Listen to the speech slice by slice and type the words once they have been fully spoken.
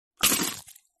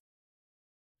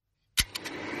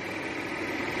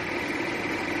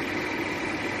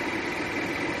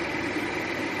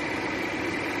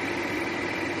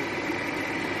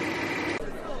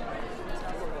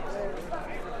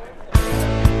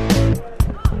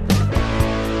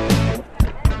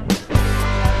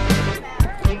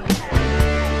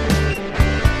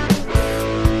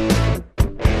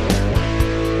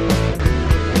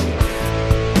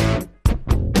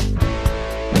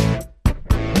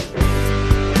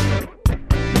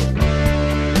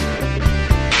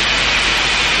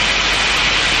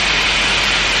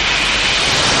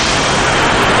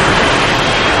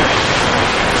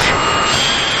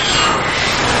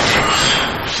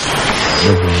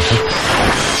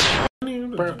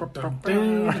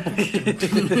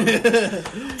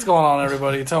What's going on,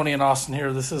 everybody? Tony and Austin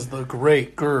here. This is the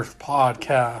Great Girth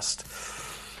Podcast.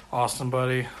 Austin,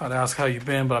 buddy, I'd ask how you've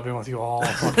been, but I've been with you all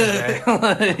fucking day. I'm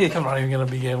not even going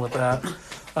to begin with that.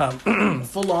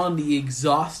 Full on the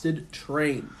exhausted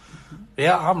train.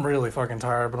 Yeah, I'm really fucking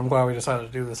tired, but I'm glad we decided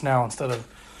to do this now instead of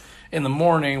in the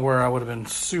morning where I would have been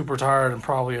super tired and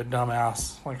probably a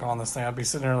dumbass like on this thing. I'd be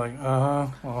sitting there like,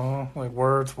 like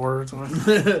words.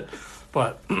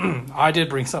 But I did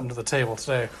bring something to the table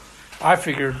today. I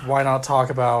figured why not talk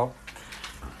about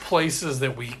places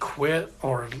that we quit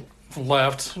or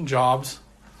left jobs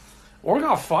or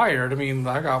got fired. I mean,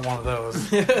 I got one of those.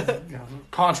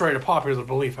 Contrary to popular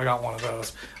belief, I got one of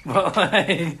those. But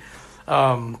like,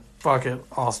 fuck it,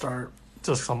 I'll start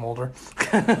just 'cause I'm older.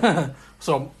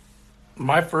 So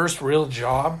my first real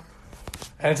job,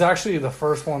 and it's actually the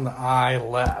first one that I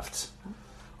left.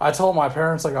 I told my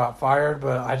parents I got fired,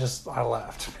 but I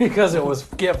left because it was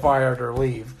get fired or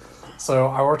leave. So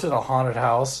I worked at a haunted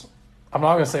house. I'm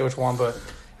not going to say which one, but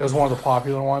it was one of the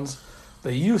popular ones.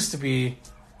 They used to be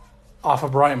off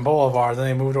of Brighton Boulevard. Then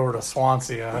they moved over to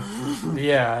Swansea.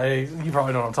 Yeah, you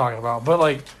probably know what I'm talking about. But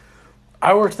like,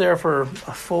 I worked there for a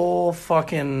full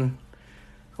fucking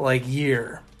like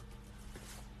year.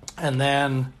 And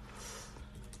then,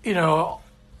 you know,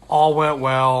 all went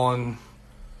well and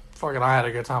fucking I had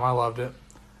a good time. I loved it.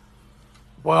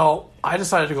 Well, I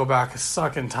decided to go back a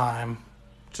second time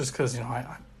just because, you know,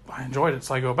 I enjoyed it.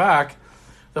 So I go back.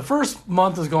 The first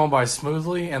month is going by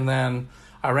smoothly, and then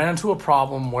I ran into a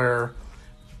problem where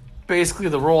basically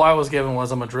the role I was given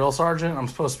was I'm a drill sergeant. I'm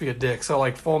supposed to be a dick. So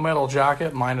like Full Metal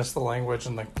Jacket minus the language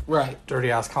and the dirty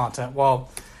ass content.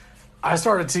 Well, I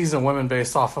started teasing women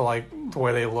based off of like the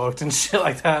way they looked and shit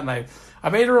like that, and I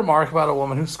made a remark about a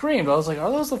woman who screamed. I was like, are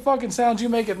those the fucking sounds you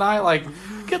make at night? Like,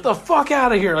 get the fuck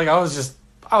out of here. Like, I was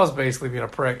basically being a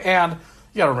prick. And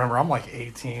you gotta remember, I'm like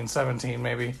 18, 17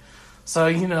 maybe. So,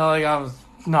 you know, like, I was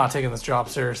not taking this job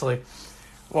seriously.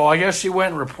 Well, I guess she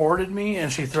went and reported me,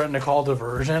 and she threatened to call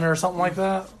diversion or something like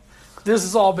that. This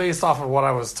is all based off of what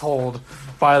I was told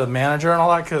by the manager and all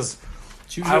that, because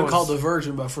she was called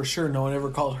diversion, but for sure no one ever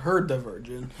called her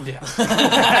diversion.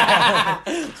 Yeah.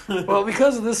 Well,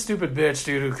 because of this stupid bitch,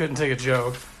 dude, who couldn't take a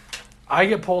joke, I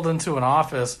get pulled into an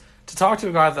office to talk to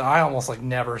a guy that I almost like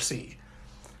never see.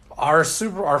 Our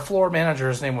floor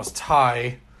manager's name was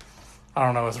Ty. I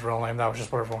don't know his real name. That was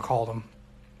just what everyone called him.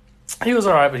 He was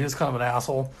alright, but he was kind of an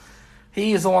asshole.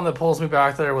 He's the one that pulls me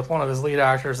back there with one of his lead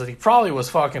actors that he probably was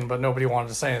fucking, but nobody wanted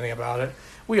to say anything about it.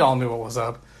 We all knew what was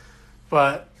up.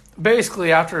 But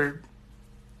basically, after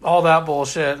all that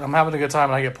bullshit, I'm having a good time,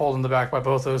 and I get pulled in the back by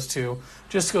both those two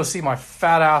just to go see my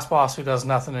fat ass boss who does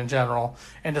nothing in general,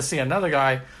 and to see another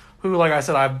guy who, like I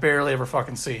said, I barely ever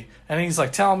fucking see. And he's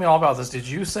like telling me all about this. Did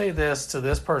you say this to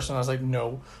this person? I was like,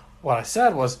 no. What I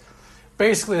said was,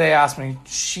 basically they asked me,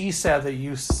 she said that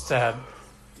you said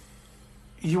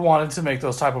you wanted to make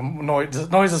those type of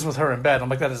noises with her in bed. I'm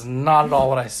like, that is not at all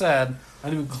what I said.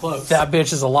 Not even close. That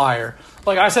bitch is a liar.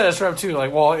 Like, I said it straight up too.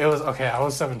 Like, well, it was, okay, I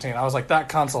was 17. I was like, that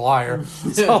cunt's a liar.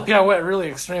 So, like, I went really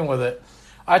extreme with it.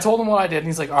 I told him what I did, and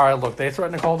he's like, all right, look, they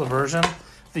threatened to call diversion.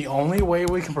 The only way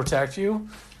we can protect you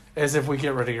is if we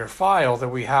get rid of your file that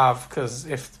we have, because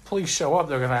if the police show up,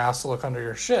 they're going to ask to look under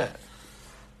your shit.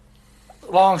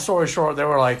 Long story short, they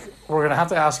were like, we're going to have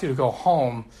to ask you to go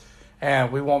home,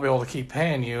 and we won't be able to keep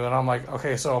paying you. And I'm like,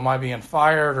 okay, so am I being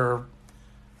fired or...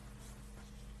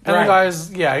 And the guy's,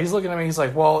 he's looking at me, he's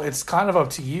like, well, it's kind of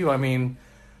up to you. I mean,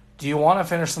 do you want to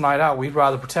finish the night out? We'd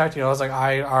rather protect you. I was like,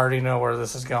 I already know where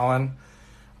this is going.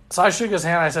 So I shook his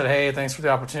hand. I said, hey, thanks for the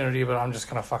opportunity, but I'm just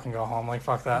going to fucking go home. Like,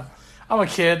 fuck that. I'm a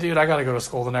kid, dude. I got to go to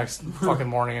school the next fucking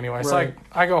morning anyway. So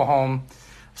I go home,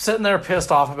 sitting there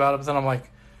pissed off about it, but then I'm like,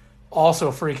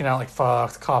 also freaking out, like,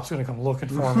 fuck, the cop's going to come looking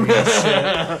for me and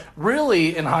shit.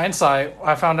 Really, in hindsight,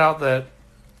 I found out from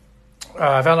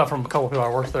a couple of people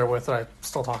I worked there with that I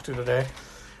still talk to today.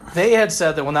 They had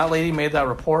said that when that lady made that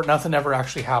report, nothing ever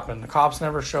actually happened. The cops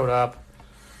never showed up.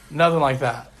 Nothing like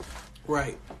that.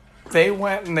 Right. They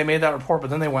went and they made that report, but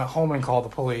then they went home and called the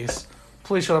police.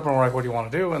 Police showed up and were like, what do you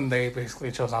want to do? And they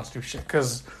basically chose not to do shit.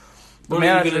 Because the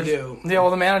managers,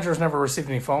 the managers never received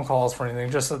any phone calls for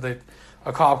anything. Just that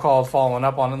a cop called following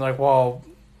up on it. And they're like, well,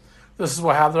 this is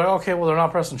what happened. They're like, okay, well, they're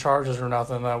not pressing charges or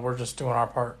nothing. We're just doing our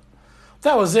part.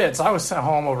 That was it. So I was sent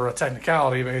home over a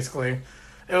technicality, basically.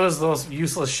 It was those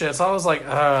useless shit. So I was like,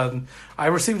 I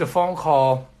received a phone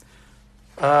call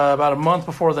about a month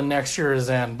before the next year is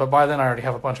in. But by then I already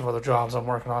have a bunch of other jobs I'm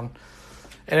working on.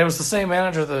 And it was the same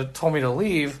manager that told me to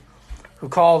leave who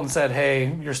called and said,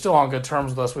 "Hey, you're still on good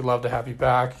terms with us. We'd love to have you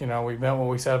back. You know, we meant what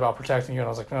we said about protecting you." And I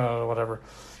was like, "No, whatever."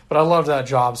 But I loved that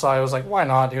job, so I was like, "Why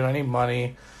not, dude? I need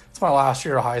money. It's my last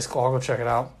year of high school. I'll go check it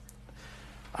out."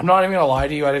 I'm not even gonna lie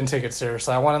to you. I didn't take it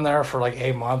seriously. I went in there for like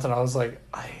a month, and I was like,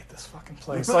 "I hate this fucking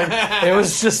place." Like, it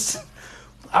was just.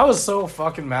 I was so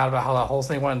fucking mad about how that whole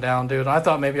thing went down, dude. And I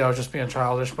thought maybe I was just being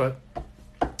childish, but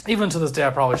even to this day, I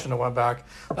probably shouldn't have went back.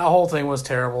 That whole thing was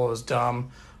terrible. It was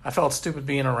dumb. I felt stupid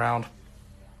being around.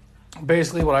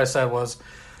 Basically, what I said was,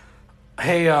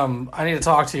 "Hey, I need to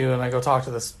talk to you." And I go talk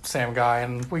to this Sam guy,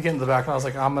 and we get in the back, and I was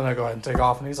like, "I'm gonna go ahead and take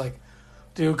off." And he's like,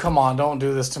 "Dude, come on, don't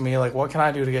do this to me. Like, what can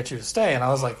I do to get you to stay?" And I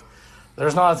was like,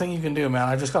 "There's not a thing you can do, man.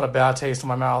 I just got a bad taste in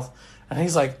my mouth." And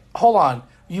he's like, "Hold on.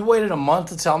 You waited a month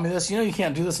to tell me this? You know you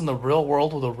can't do this in the real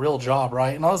world with a real job,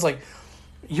 right?" And I was like,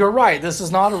 "You're right. This is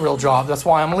not a real job. That's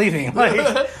why I'm leaving."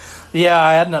 Like, yeah,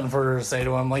 I had nothing further to say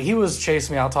to him. Like, he was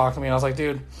chasing me out, talking to me, and I was like,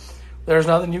 "Dude, there's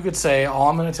nothing you could say. All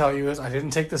I'm going to tell you is I didn't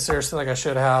take this seriously like I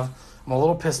should have. I'm a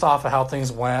little pissed off at how things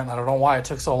went. I don't know why it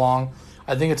took so long.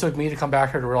 I think it took me to come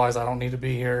back here to realize I don't need to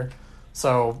be here.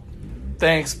 So,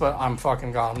 thanks, but I'm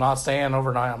fucking gone. I'm not staying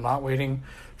overnight. I'm not waiting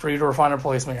for you to find a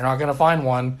replacement. You're not going to find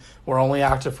one. We're only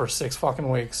active for 6 fucking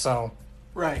weeks." So,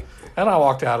 Right. and I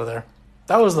walked out of there.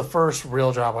 That was the first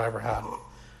real job I ever had.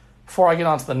 Before I get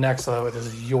on to the next, though, it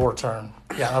is your turn.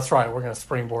 Yeah, that's right. We're going to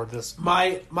springboard this.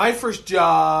 My first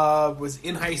job was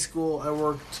in high school. I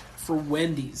worked for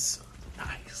Wendy's.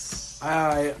 Nice.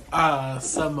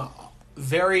 Some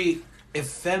very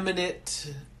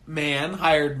effeminate man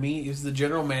hired me. He was the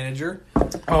general manager.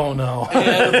 Oh, no. And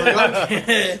I was like,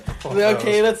 okay.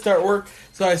 Okay, let's start work.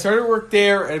 So I started work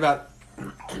there, and about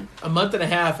a month and a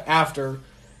half after,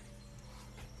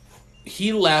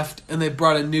 he left, and they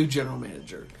brought a new general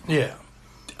manager. Yeah.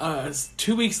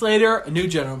 2 weeks later, a new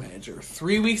general manager.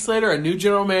 3 weeks later, a new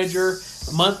general manager.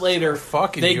 A month later,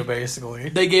 Fucking you, basically.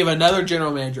 they gave another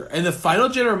general manager. And the final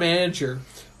general manager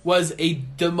was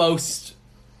the most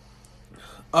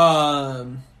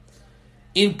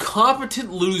incompetent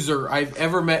loser I've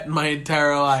ever met in my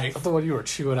entire life. That's the one you were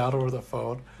chewing out over the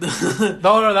phone.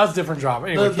 No, that's a different job.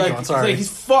 Anyway, keep going. Sorry.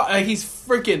 He's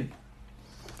freaking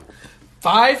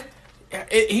 5.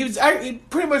 He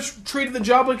pretty much treated the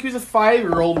job like he was a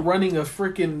 5-year-old running a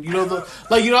freaking, you know how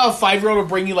a 5-year-old will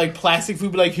bring you like plastic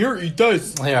food, be like, "Here, eat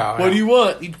this." Yeah. What do you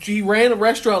want? He ran a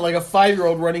restaurant like a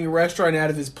 5-year-old running a restaurant out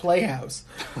of his playhouse.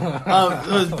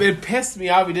 It pissed me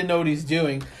off. He didn't know what he's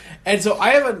doing. And so I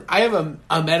have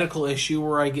a medical issue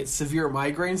where I get severe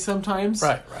migraines sometimes.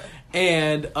 Right.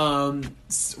 And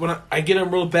when I get them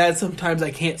real bad, sometimes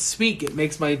I can't speak. It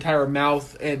makes my entire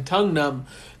mouth and tongue numb.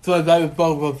 So when I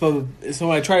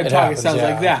try to talk, it sounds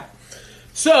like that.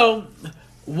 So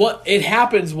it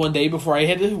happens one day before I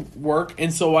head to work,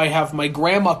 and so I have my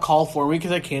grandma call for me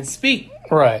because I can't speak.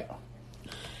 Right.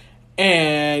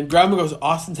 And grandma goes,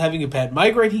 "Austin's having a bad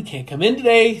migraine. He can't come in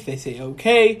today." They say,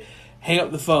 "Okay." Hang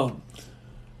up the phone.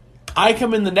 I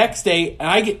come in the next day and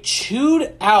I get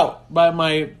chewed out by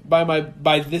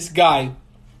this guy.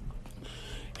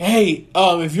 "Hey,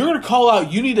 if you're gonna call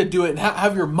out, you need to do it and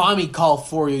have your mommy call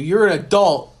for you. You're an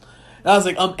adult." And I was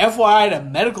like, FYI, I had a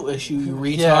medical issue, you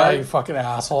retard. Yeah, you fucking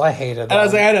asshole. I hated that. And I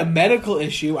was like, I had a medical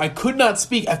issue. I could not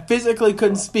speak. I physically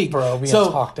couldn't speak. Bro, being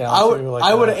so talked down. I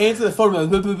would have answered the phone.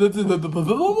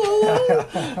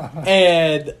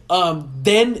 And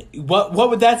then what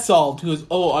would that solve? He goes,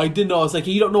 "Oh, I didn't know." I was like,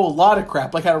 "You don't know a lot of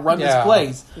crap, like how to run this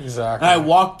place." Exactly. And I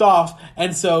walked off.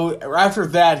 And so after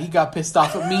that, he got pissed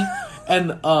off at me.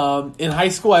 And in high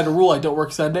school, I had a rule: I don't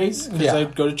work Sundays because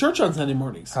I'd go to church on Sunday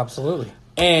mornings. Absolutely.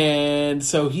 And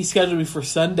so he scheduled me for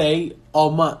Sunday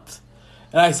all month.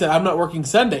 And I said, "I'm not working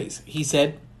Sundays." He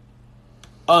said,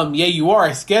 "Yeah, you are.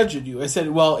 I scheduled you." I said,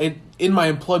 "Well, in my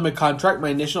employment contract, my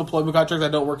initial employment contract, I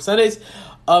don't work Sundays.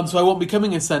 So I won't be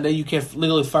coming in Sunday. You can't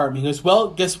legally fire me." He goes, "Well,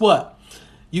 guess what?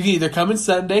 You can either come in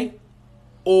Sunday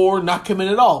or not come in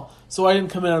at all." So I didn't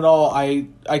come in at all. I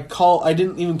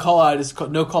didn't even call out. I just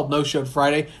no showed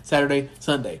Friday, Saturday,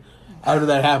 Sunday. After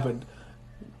that happened.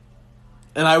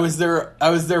 And I was their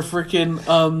freaking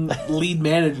lead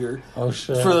manager. Oh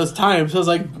shit! For those times, so I was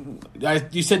like,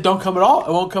 "You said don't come at all.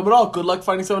 I won't come at all. Good luck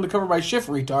finding someone to cover my shift,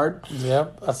 retard."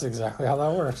 Yep, that's exactly how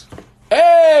that works.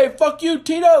 Hey, fuck you,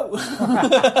 Tito.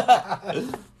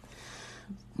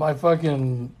 My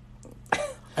fucking.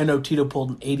 I know Tito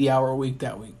pulled an 80-hour week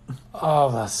that week. Oh,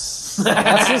 that's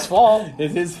his fault.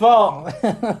 It's his fault.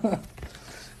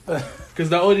 Because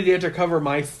not only did he have to cover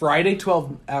my Friday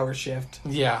 12-hour shift.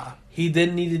 Yeah. He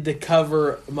then needed to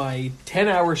cover my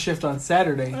 10-hour shift on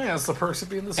Saturday. Yeah, it's the perks of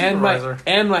being the supervisor.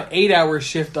 And my 8-hour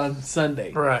shift on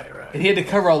Sunday. Right. And he had to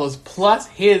cover all those, plus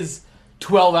his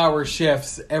 12-hour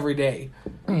shifts every day.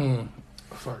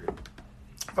 Fuck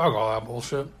all that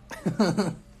bullshit.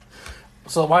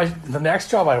 So the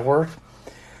next job I worked,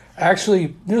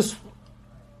 actually, this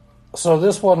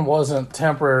one wasn't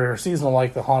temporary or seasonal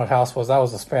like the haunted house was. That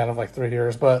was a span of like 3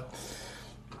 years, but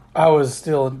I was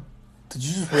still. Did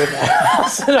you just rip the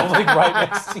house? And I'm like right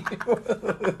next to you.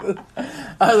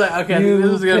 I was like, okay, I think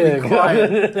this is gonna be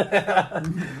quiet.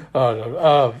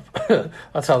 Oh no,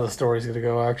 that's how the story's gonna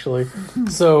go. Actually,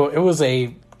 so it was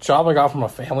a job I got from a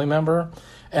family member,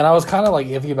 and I was kind of like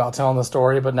iffy about telling the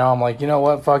story, but now I'm like, you know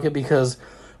what, fuck it, because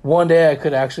one day I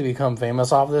could actually become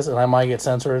famous off this, and I might get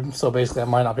censored. So basically, I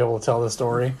might not be able to tell this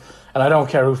story, and I don't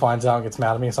care who finds out and gets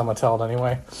mad at me, so I'm gonna tell it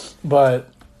anyway.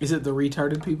 But is it the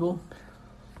retarded people?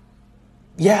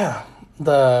 Yeah,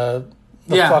 the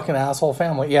fucking asshole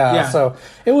family. Yeah, so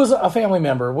it was a family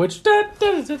member, which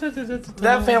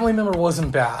that family member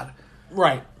wasn't bad.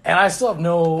 Right. And I still have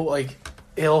no, like,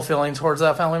 ill feeling towards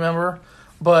that family member,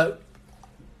 but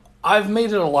I've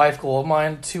made it a life goal of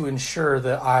mine to ensure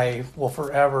that I will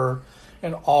forever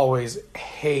and always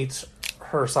hate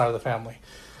her side of the family.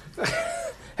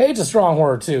 Hate's a strong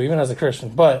word, too, even as a Christian.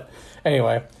 But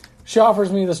anyway, she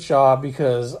offers me this job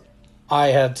because I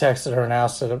had texted her and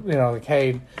asked her, like,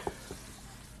 hey,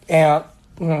 Aunt,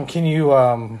 can you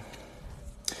offer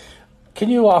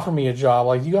me a job?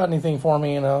 Like, you got anything for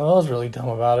me? And I was really dumb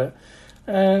about it.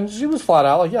 And she was flat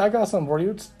out like, yeah, I got something for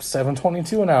you. It's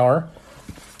 $7.22 an hour.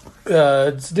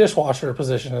 It's a dishwasher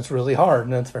position. It's really hard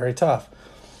and it's very tough.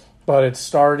 But it's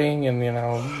starting and,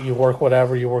 you work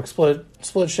whatever. You work split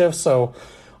shifts. So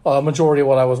majority of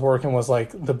what I was working was,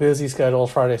 like, the busy schedule,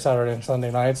 Friday, Saturday, and Sunday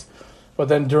nights. But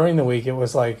then during the week, it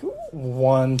was like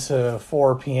 1 to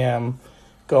 4 p.m.,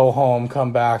 go home,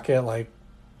 come back at like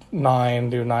 9,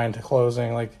 do 9 to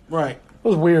closing. Like, right. It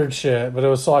was weird shit, but it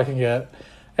was so I can get,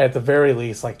 at the very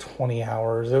least, like 20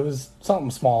 hours. It was something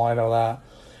small, I know that.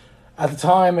 At the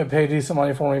time, it paid decent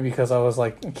money for me because I was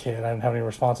like a kid. I didn't have any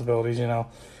responsibilities,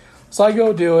 So I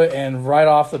go do it, and right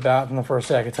off the bat, from the first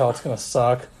day, I could tell it's going to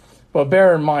suck. But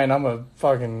bear in mind, I'm a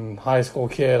fucking high school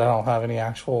kid. I don't have any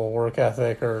actual work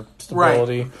ethic or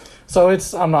stability. Right. So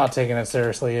I'm not taking it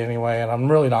seriously anyway, and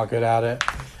I'm really not good at it.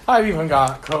 I've even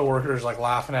got coworkers like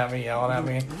laughing at me, yelling at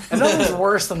me. And nothing's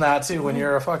worse than that, too, when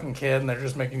you're a fucking kid and they're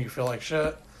just making you feel like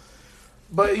shit.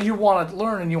 But you want to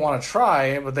learn and you want to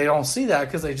try, but they don't see that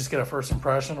because they just get a first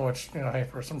impression, which, hey,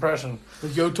 first impression.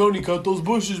 Like, yo, Tony, cut those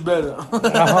bushes better.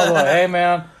 Hey,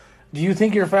 man. Do you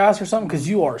think you're fast or something? Because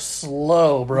you are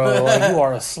slow, bro. Like, you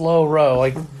are a slow row.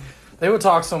 Like, they would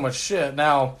talk so much shit.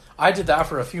 Now, I did that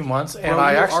for a few months, and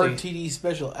I actually... RTD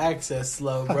special access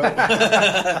slow, bro.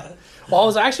 Well, I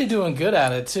was actually doing good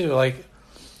at it, too. Like,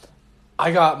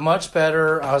 I got much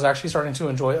better. I was actually starting to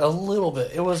enjoy it a little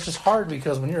bit. It was just hard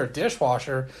because when you're a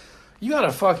dishwasher, you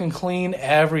gotta fucking clean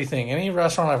everything. Any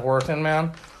restaurant I've worked in,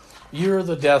 man, you're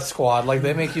the death squad. Like,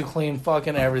 they make you clean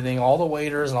fucking everything. All the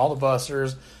waiters and all the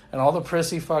busters... And all the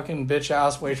prissy fucking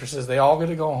bitch-ass waitresses, they all get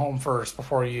to go home first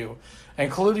before you.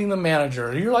 Including the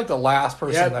manager. You're like the last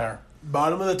person there.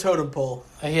 Bottom of the totem pole.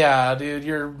 Yeah, dude.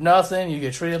 You're nothing. You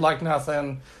get treated like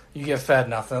nothing. You get fed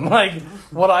nothing. Like,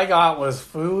 what I got was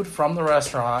food from the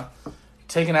restaurant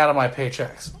taken out of my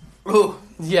paychecks. Ooh.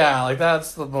 Yeah, like,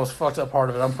 that's the most fucked up part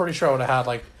of it. I'm pretty sure I would have had,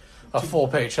 like, a full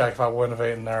paycheck if I wouldn't have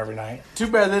eaten there every night. Too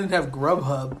bad they didn't have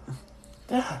Grubhub.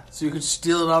 Yeah. So you could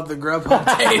steal it off the Grubhub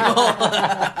table.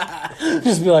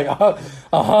 Just be like, oh,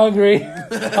 I'm hungry.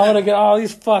 I want to get all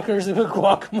these fuckers and put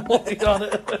guacamole on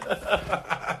it.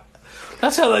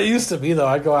 That's how that used to be, though.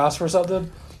 I'd go ask for something.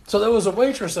 So there was a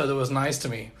waitress that was nice to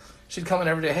me. She'd come in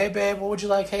every day. Hey, babe, what would you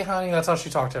like? Hey, honey. That's how she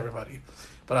talked to everybody.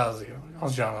 But I was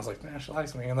young. I was like, man, she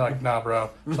likes me. And they're like, nah, bro.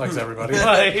 She likes everybody.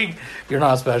 Like, you're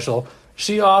not special.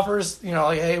 She offers,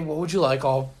 like, hey, what would you like?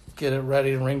 I'll get it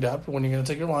ready and ringed up when you're going to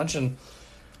take your lunch. And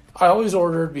I always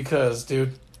ordered because,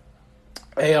 dude,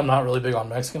 A, I'm not really big on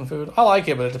Mexican food. I like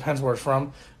it, but it depends where it's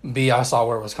from. B, I saw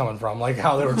where it was coming from, like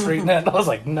how they were treating it. I was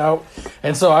like, no.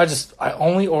 And so I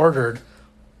only ordered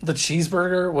the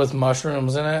cheeseburger with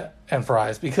mushrooms in it and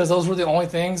fries because those were the only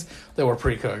things that were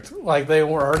pre-cooked. Like, they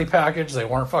were already packaged. They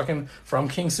weren't fucking from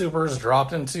King Soopers,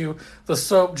 dropped into the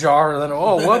soap jar, and then,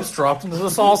 whoops, dropped into the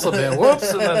salsa bin.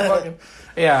 Whoops, and then fucking...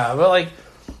 Yeah, but, like...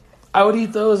 I would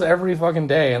eat those every fucking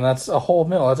day, and that's a whole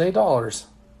meal. That's $8. It's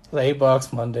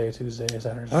 $8 Monday, Tuesday,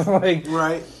 Saturday. Like,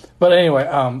 right. But anyway,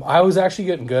 I was actually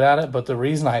getting good at it, but the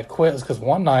reason I had quit is because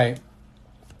one night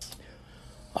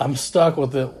I'm stuck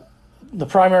with the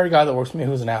primary guy that works with me,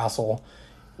 who's an asshole.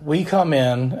 We come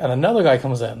in, and another guy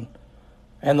comes in,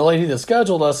 and the lady that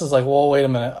scheduled us is like, well, wait a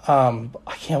minute. I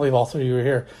can't believe all three of you are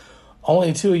here.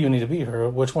 Only two of you need to be here.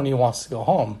 Which one of you wants to go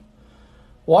home?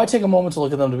 Well, I take a moment to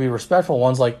look at them to be respectful.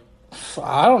 One's like,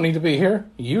 I don't need to be here.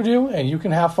 You do, and you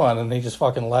can have fun. And they just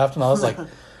fucking left, and I was like,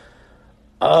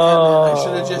 oh, I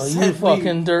should have just you said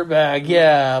fucking dirtbag.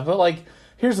 Yeah, but like,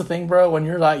 here's the thing, bro. When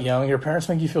you're that young, your parents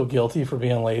make you feel guilty for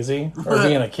being lazy or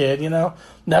being a kid, you know?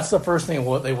 That's the first thing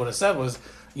what they would have said was,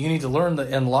 you need to learn that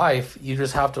in life, you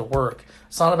just have to work.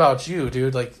 It's not about you,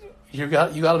 dude. Like, you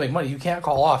got to make money. You can't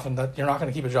call off, and that you're not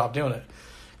going to keep a job doing it.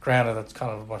 Granted, that's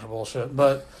kind of a bunch of bullshit,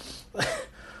 but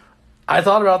I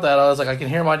thought about that. I was like, I can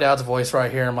hear my dad's voice right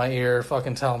here in my ear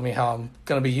fucking telling me how I'm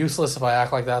going to be useless if I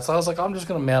act like that. So I was like, I'm just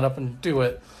going to man up and do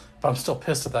it. But I'm still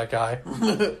pissed at that guy.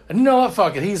 And you know what?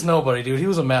 Fuck it. He's nobody, dude. He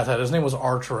was a meth head. His name was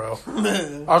Arturo.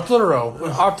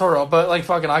 Arturo. But, like,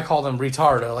 fucking, I called him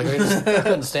Retardo. Like, I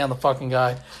couldn't stand the fucking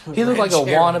guy. He looked like a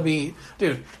wannabe...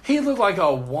 Dude, he looked like a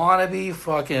wannabe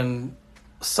fucking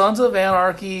Sons of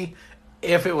Anarchy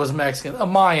if it was Mexican. A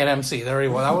Mayan MC. There he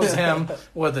was. That was him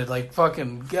with it, like,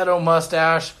 fucking ghetto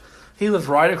mustache. He lived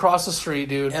right across the street,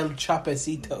 dude. El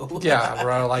Chapecito. Yeah,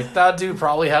 bro. Like, that dude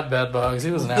probably had bed bugs. He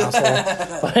was an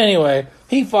asshole. But anyway,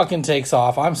 he fucking takes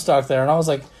off. I'm stuck there. And I was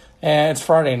like, it's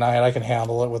Friday night. I can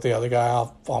handle it with the other guy.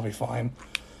 I'll be fine.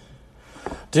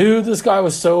 Dude, this guy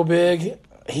was so big.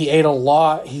 He ate a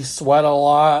lot. He sweat a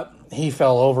lot. He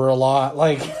fell over a lot.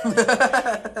 Like,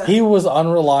 he was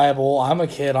unreliable. I'm a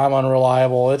kid. I'm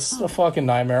unreliable. It's a fucking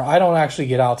nightmare. I don't actually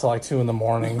get out till like 2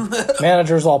 a.m.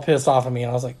 Manager's all pissed off at me. And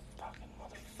I was like,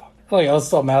 like, I was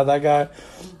so mad at that guy.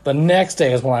 The next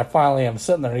day is when I finally am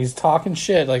sitting there. He's talking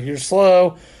shit. Like, you're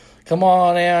slow. Come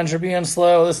on, Ange, you're being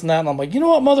slow. This and that. And I'm like, you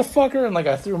know what, motherfucker? And, like,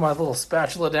 I threw my little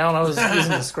spatula down. I was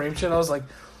using to scrape shit. I was like,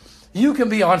 you can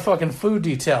be on fucking food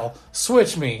detail.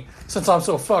 Switch me since I'm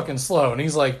so fucking slow. And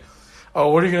he's like, oh,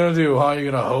 what are you going to do, huh? You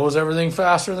going to hose everything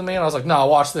faster than me? And I was like, nah,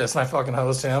 watch this. And I fucking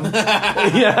hosed him.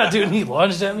 Yeah, dude, and he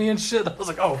lunged at me and shit. I was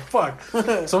like, oh, fuck.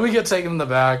 So we get taken in the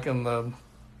back, and the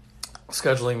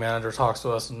scheduling manager talks to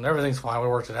us, and everything's fine. We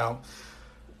worked it out.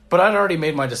 But I'd already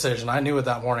made my decision. I knew it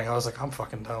that morning. I was like, I'm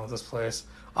fucking done with this place.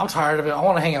 I'm tired of it. I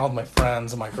want to hang out with my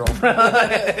friends and my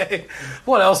girlfriend.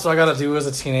 What else do I got to do as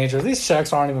a teenager? These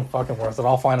checks aren't even fucking worth it.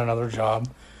 I'll find another job.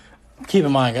 Keep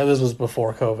in mind, this was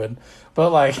before COVID.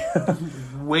 But, like...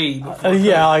 Way before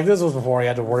yeah, like, this was before you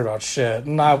had to worry about shit.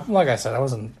 And like I said, I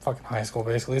was in fucking high school,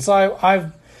 basically. So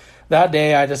that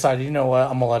day, I decided, you know what?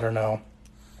 I'm going to let her know.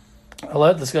 I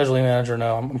let the scheduling manager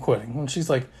know I'm quitting. And she's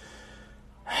like,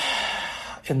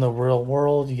 in the real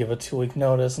world, you give a 2-week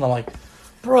notice. And I'm like,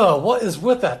 bro, what is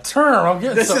with that term? I'm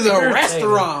getting This so is a irritated.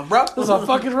 restaurant, bro. This is a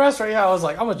fucking restaurant. Yeah, I was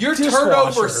like, I'm a Your dishwasher.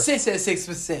 turnover sits at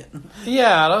 6%.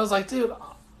 Yeah, and I was like, dude,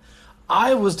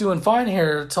 I was doing fine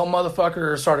here till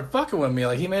motherfucker started fucking with me.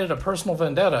 Like, he made it a personal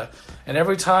vendetta. And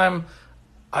every time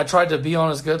I tried to be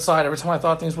on his good side, every time I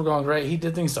thought things were going great, he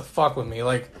did things to fuck with me.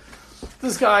 Like,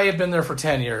 this guy had been there for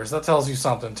 10 years. That tells you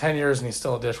something. 10 years and he's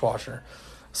still a dishwasher.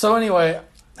 So anyway,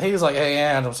 he was like, hey,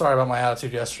 and I'm sorry about my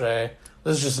attitude yesterday.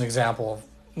 This is just an example of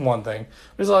one thing.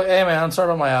 He's like, hey, man, I'm sorry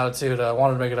about my attitude. I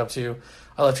wanted to make it up to you.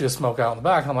 I let you smoke out in the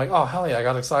back. And I'm like, oh, hell yeah, I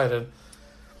got excited.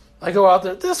 I go out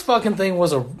there. This fucking thing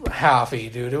was a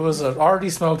halfie, dude. It was an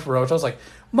already smoked roach. I was like,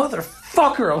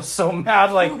 motherfucker, I was so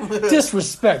mad. Like,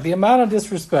 disrespect. The amount of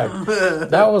disrespect.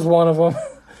 That was one of them.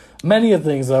 Many of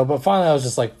things, though. But finally, I was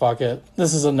just like, fuck it.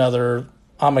 This is another,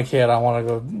 I'm a kid. I want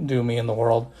to go do me in the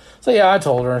world. So, yeah, I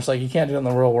told her. It's like, you can't do it in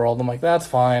the real world. I'm like, that's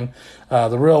fine.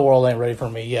 The real world ain't ready for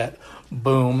me yet.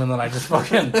 Boom. And then I just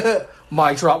fucking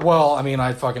mic drop. Well, I mean,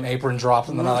 I fucking apron dropped.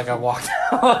 And then I walked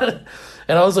out.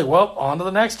 And I was like, well, on to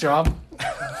the next job.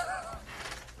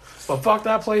 But fuck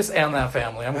that place and that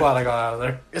family. I'm glad I got out of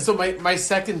there. So my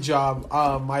second job,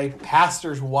 my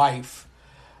pastor's wife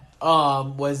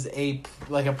was a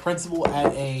principal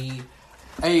at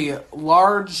a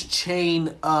large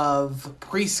chain of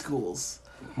preschools.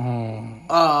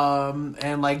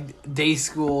 And like day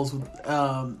schools.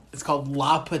 It's called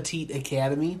La Petite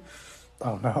Academy.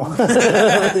 Oh no.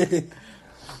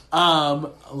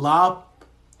 La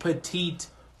Petite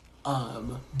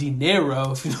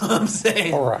dinero, if you know what I'm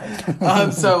saying. All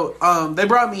right. So they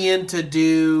brought me in to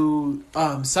do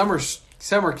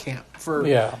summer camp for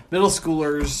middle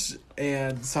schoolers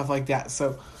and stuff like that.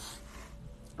 So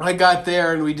I got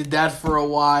there and we did that for a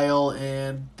while,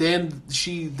 and then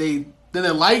they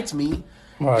liked me,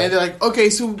 right. And they're like,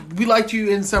 okay, so we liked you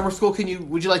in summer school.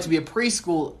 Would you like to be a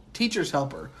preschool teacher's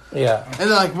helper? Yeah. And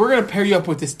they're like, we're gonna pair you up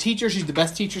with this teacher. She's the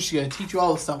best teacher. She's gonna teach you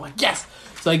all this stuff. I'm like, yes.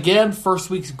 So again, first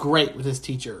week's great with this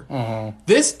teacher. Mm-hmm.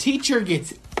 This teacher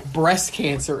gets breast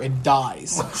cancer and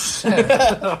dies. Oh, shit.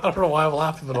 I don't know why I'm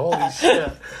laughing, but holy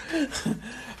shit.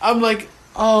 I'm like,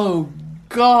 oh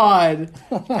God.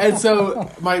 And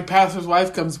so my pastor's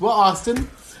wife comes, well, Austin,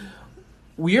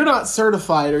 well, you're not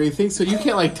certified or anything, so you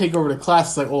can't like take over the class.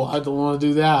 It's like, oh, I don't want to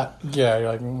do that. Yeah,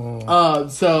 you're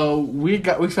like. So we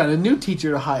found a new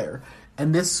teacher to hire,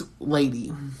 and this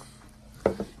lady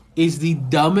is the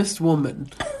dumbest woman.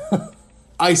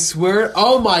 I swear.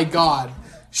 Oh my god,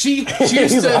 she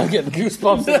used to. I'm getting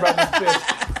goosebumps about this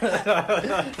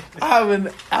bitch. Having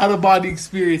out of body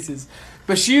experiences.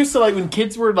 But she used to, like, when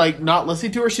kids were, like, not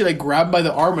listening to her, she'd, like, grab them by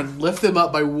the arm and lift them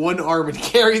up by one arm and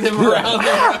carry them around.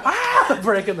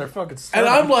 Breaking their fucking sternum.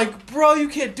 And I'm like, bro, you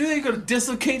can't do that. You're going to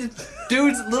dislocate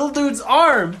little dude's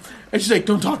arm. And she's like,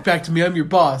 don't talk back to me. I'm your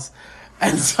boss.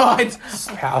 And so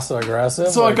passive aggressive.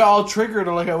 So I got all triggered.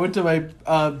 And, like, I went to my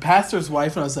pastor's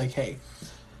wife and I was like, hey,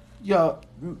 yo,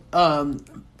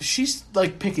 she's,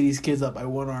 like, picking these kids up by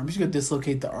one arm. She's going to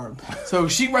dislocate the arm. So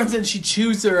she runs in, she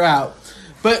chews her out.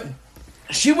 But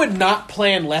she would not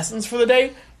plan lessons for the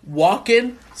day, walk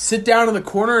in, sit down in the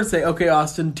corner and say, okay,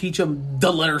 Austin, teach them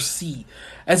the letter C.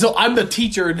 And so I'm the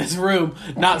teacher in this room,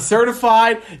 not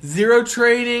certified, zero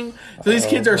training. So these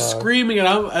kids are screaming, and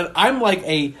I'm like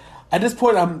at this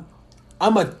point, I'm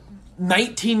a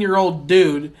 19-year-old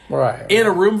dude in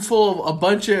a room full of a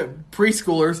bunch of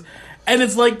preschoolers, and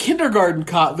it's like kindergarten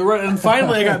caught. And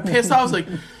finally I got pissed off. I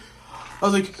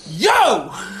was like,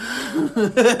 yo!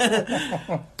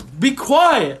 Be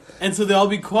quiet. And so they all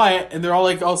be quiet, and they're all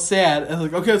like all sad. And I'm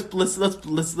like, okay, let's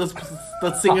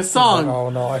sing a song. Oh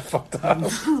no, I fucked up.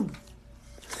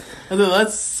 And then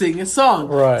let's sing a song.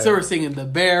 Right. So we're singing "The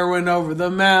Bear Went Over the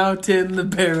Mountain." The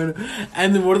bear went,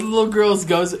 and then one of the little girls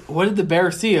goes, "What did the bear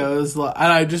see?" And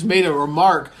I just made a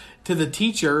remark to the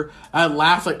teacher. I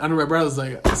laughed like under my breath. I was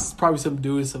like, "This is probably some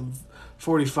dude with some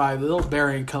 45. The little bear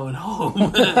ain't coming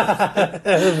home."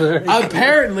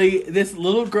 Apparently, this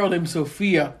little girl named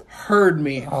Sophia heard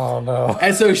me. Oh no!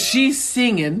 And so she's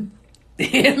singing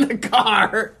in the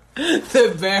car.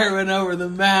 The bear went over the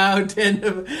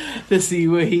mountain to see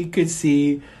what he could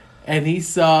see, and he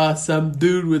saw some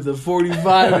dude with a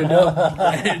 45,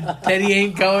 and Teddy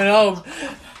ain't going home.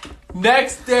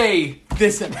 Next day,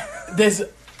 this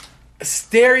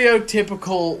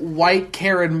stereotypical white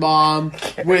Karen mom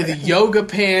with yoga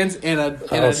pants and a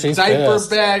diaper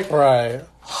pissed. bag, right?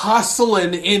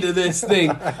 Hustling into this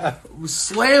thing,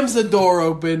 slams the door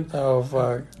open. Oh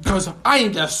fuck! Goes, I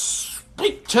need to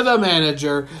speak to the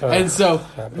manager, and so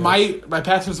my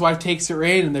pastor's wife takes her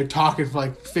in, and they're talking for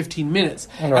like 15 minutes,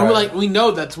 right. And we're like, we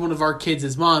know that's one of our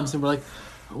kids' moms, and we're like,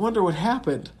 I wonder what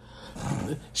happened.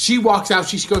 She walks out.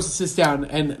 She goes to sit down,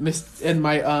 and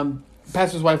my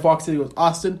pastor's wife walks in and goes,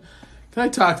 Austin, can I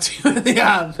talk to you in the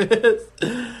office?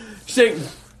 She's like,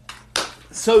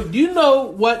 so do you know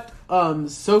what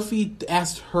Sophie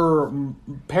asked her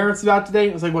parents about today?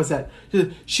 I was like, what's that?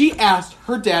 She asked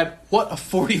her dad what a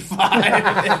 45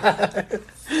 is.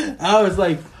 I was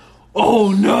like,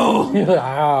 oh no.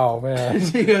 Oh man.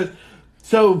 She goes,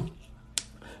 so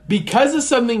because of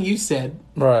something you said,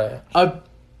 right, a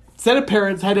set of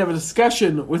parents had to have a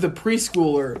discussion with a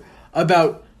preschooler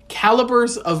about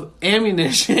calibers of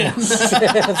ammunition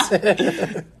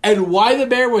and why the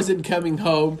bear wasn't coming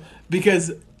home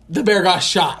because the bear got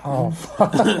shot. Oh,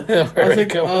 I was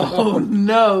like, oh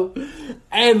no.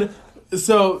 And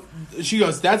so she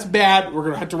goes, that's bad. We're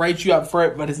going to have to write you up for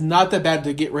it, but it's not that bad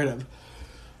to get rid of.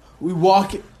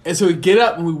 And so we get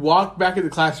up and we walk back in the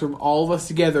classroom, all of us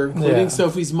together, including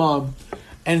Sophie's mom.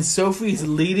 And Sophie's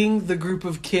leading the group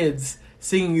of kids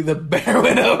singing "The Bear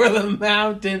Went Over the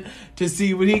Mountain" to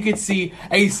see what he could see.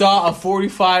 And he saw a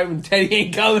 45 and Teddy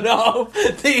ain't coming home.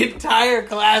 The entire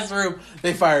classroom,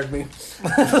 they fired me.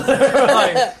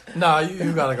 like, no,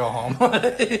 you gotta go home.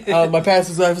 My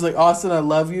pastor's wife was like, Austin, I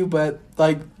love you, but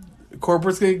like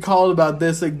corporate's gonna get called about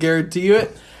this, I guarantee you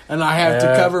it. And I have to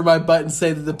cover my butt and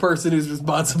say that the person who's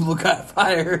responsible got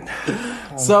fired.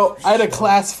 So I had a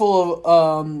class full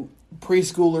of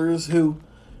preschoolers who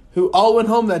all went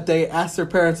home that day, asked their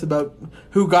parents about,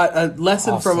 who got a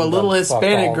lesson from a little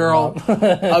Hispanic girl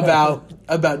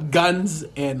about guns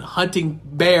and hunting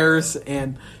bears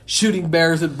and shooting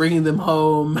bears and bringing them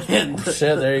home. And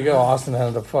shit, there you go. Austin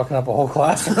ended up fucking up a whole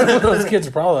class. Those kids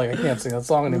are probably like, I can't sing that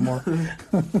song anymore.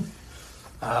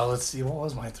 Let's see, what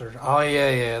was my third? Oh,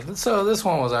 yeah. So this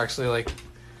one was actually like,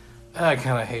 I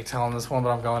kind of hate telling this one,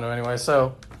 but I'm going to anyway.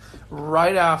 So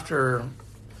right after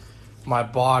my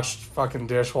botched fucking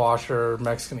dishwasher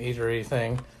Mexican eatery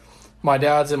thing, my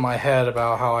dad's in my head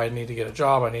about how I need to get a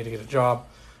job.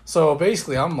 So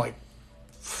basically I'm like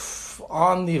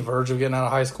on the verge of getting out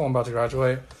of high school. I'm about to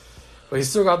graduate, but he's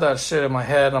still got that shit in my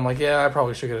head, and I'm like, yeah, I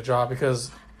probably should get a job,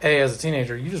 because as a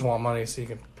teenager you just want money so you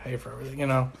can pay for everything, you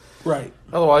know? Right.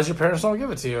 Otherwise your parents don't give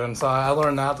it to you. And so I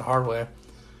learned that the hard way.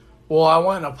 Well, I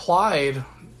went and applied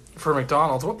for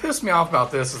McDonald's. What pissed me off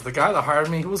about this is the guy that hired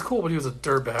me, he was cool, but he was a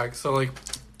dirtbag. So, like,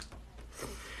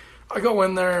 I go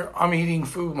in there, I'm eating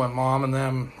food with my mom and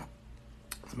them,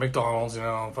 McDonald's, you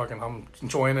know, I'm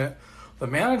enjoying it. The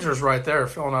manager's right there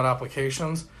filling out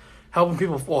applications, helping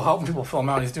people fill them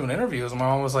out. He's doing interviews. And my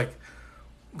mom was like,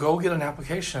 go get an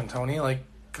application, Tony. Like,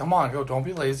 come on, go. Don't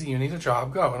be lazy. You need a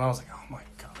job. Go. And I was like, oh, my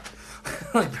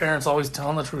God. Like, parents always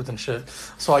telling the truth and shit.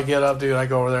 So I get up, dude. I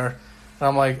go over there. And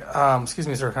I'm like, excuse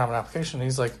me, sir, can I have an application? And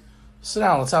he's like, sit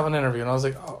down. Let's have an interview. And I was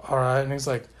like, oh, all right. And he's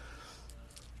like,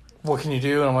 what can you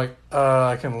do? And I'm like,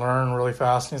 I can learn really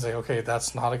fast. And he's like, okay,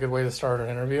 that's not a good way to start an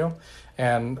interview.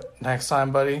 And next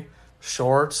time, buddy,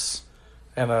 shorts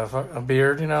and a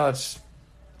beard, you know,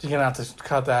 you're going to have to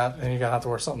cut that and you're going to have to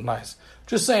wear something nice.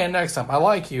 Just saying next time. I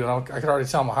like you, and I could already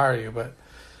tell him to hire you, but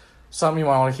something you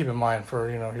might want to keep in mind for,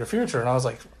 you know, your future. And I was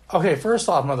like, okay, first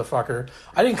off, motherfucker,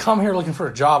 I didn't come here looking for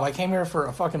a job. I came here for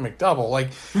a fucking McDouble.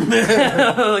 Like,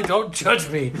 like, don't judge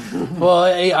me. Well,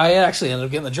 I actually ended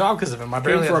up getting the job because of him. I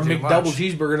barely for a had to do McDouble much.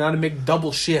 Cheeseburger, not a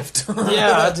McDouble shift.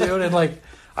 Yeah, dude. And, like,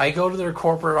 I go to their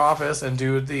corporate office, and,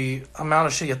 dude, the amount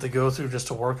of shit you have to go through just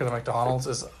to work at a McDonald's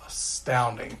is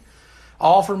astounding.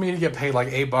 All for me to get paid, like,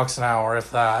 $8 an hour,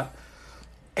 if that.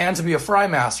 And to be a fry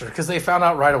master, because they found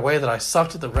out right away that I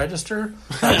sucked at the register.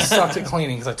 I sucked at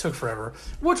cleaning because I took forever.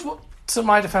 Which, to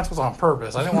my defense, was on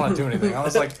purpose. I didn't want to do anything. I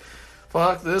was like,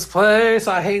 fuck this place.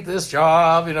 I hate this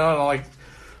job, you know. And I'm like,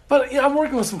 but yeah, I'm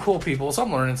working with some cool people, so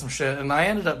I'm learning some shit. And I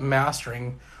ended up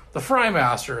mastering the fry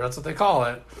master. That's what they call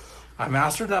it. I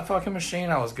mastered that fucking machine.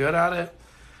 I was good at it.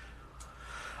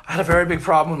 I had a very big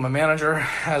problem with my manager,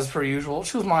 as per usual.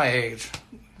 She was my age.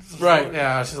 Right.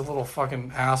 Yeah, she's a little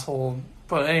fucking asshole.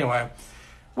 But anyway,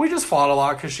 we just fought a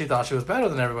lot because she thought she was better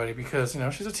than everybody because, you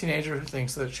know, she's a teenager who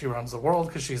thinks that she runs the world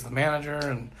because she's the manager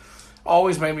and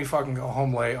always made me fucking go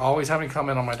home late, always having me come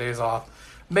in on my days off.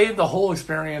 Made the whole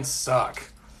experience suck.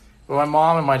 But my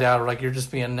mom and my dad were like, you're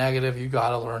just being negative. You got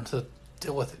to learn to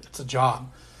deal with it. It's a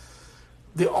job.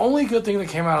 The only good thing that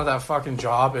came out of that fucking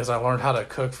job is I learned how to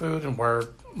cook food and where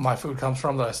my food comes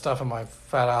from that I stuff in my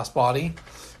fat ass body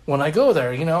when I go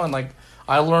there, you know, and like,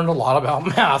 I learned a lot about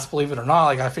math, believe it or not.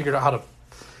 Like, I figured out how to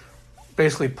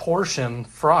basically portion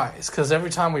fries because every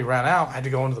time we ran out, I had to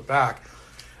go into the back.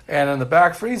 And in the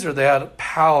back freezer, they had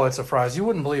pallets of fries. You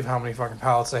wouldn't believe how many fucking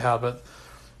pallets they had, but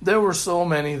there were so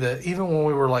many that even when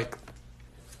we were like,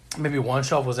 maybe one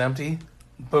shelf was empty,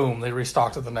 boom, they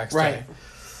restocked it the next day.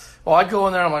 Well, I'd go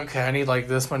in there, I'm like, okay, I need like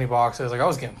this many boxes. Like, I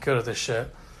was getting good at this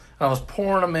shit. And I was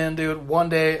pouring them in, dude. One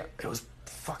day, it was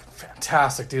fucking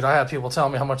fantastic, dude. I had people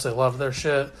telling me how much they loved their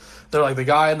shit. They're like, the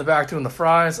guy in the back doing the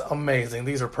fries, amazing.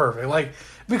 These are perfect. Like,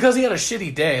 because he had a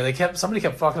shitty day, somebody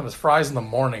kept fucking up his fries in the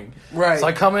morning. Right. So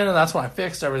I come in and that's when I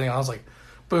fixed everything. I was like,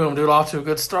 boom, dude, off to a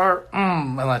good start.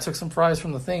 And I took some fries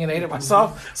from the thing and ate it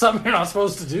myself. Something you're not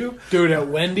supposed to do. Dude, at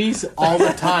Wendy's, all the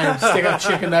time, stick a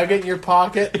chicken nugget in your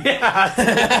pocket.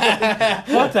 Yeah.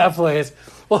 Fuck that place.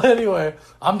 Well, anyway,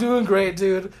 I'm doing great,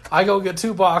 dude. I go get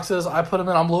 2 boxes. I put them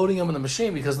in. I'm loading them in the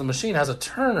machine because the machine has a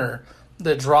turner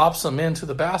that drops them into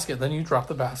the basket. Then you drop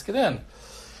the basket in.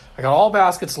 I got all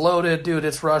baskets loaded. Dude,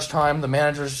 it's rush time. The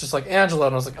manager's just like, Angela.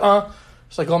 And I was like,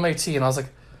 She's like, go make tea. And I was like,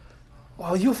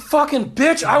 well, you fucking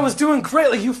bitch. I was doing great.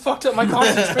 Like, you fucked up my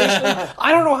concentration.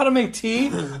 I don't know how to make tea.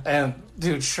 And,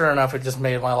 dude, sure enough, it just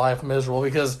made my life miserable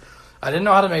because I didn't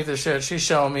know how to make this shit. She's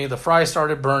showing me. The fry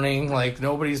started burning. Like,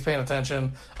 nobody's paying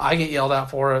attention. I get yelled at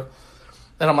for it.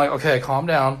 And I'm like, okay, calm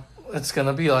down. It's going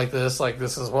to be like this. Like,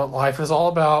 this is what life is all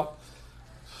about.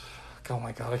 Oh,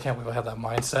 my God. I can't believe I had that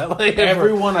mindset. Like,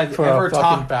 everyone I've ever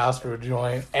talked fast food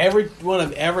joint. Everyone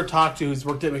I've ever talked to who's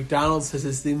worked at McDonald's says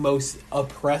it's the most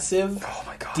oppressive, oh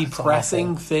my God,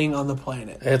 depressing thing on the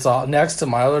planet. It's all next to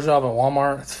my other job at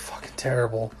Walmart. It's fucking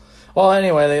terrible. Well,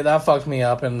 anyway, that fucked me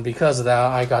up, and because of that,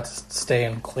 I got to stay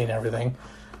and clean everything.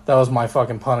 That was my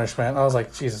fucking punishment. I was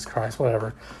like, Jesus Christ,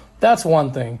 whatever. That's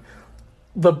one thing.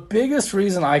 The biggest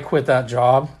reason I quit that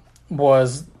job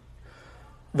was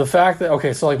the fact that,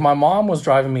 okay, so like my mom was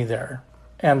driving me there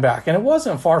and back, and it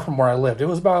wasn't far from where I lived. It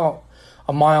was about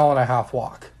a 1.5 mile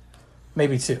walk,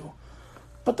 maybe 2.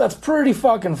 But that's pretty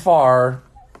fucking far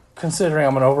considering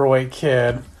I'm an overweight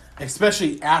kid.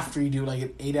 Especially after you do like an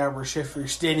 8-hour shift where you're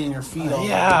standing on your feet all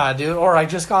yeah, dude. Or I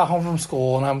just got home from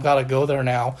school and I've got to go there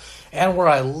now. And where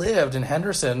I lived in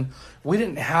Henderson, we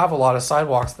didn't have a lot of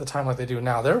sidewalks at the time like they do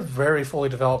now. They're very fully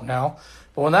developed now.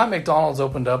 But when that McDonald's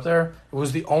opened up there, it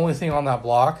was the only thing on that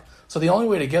block. So the only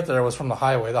way to get there was from the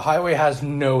highway. The highway has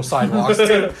no sidewalks,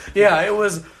 dude. Yeah, it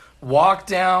was walk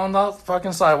down the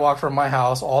fucking sidewalk from my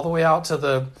house all the way out to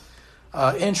the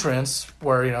entrance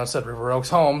where, you know, it said River Oaks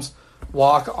Homes.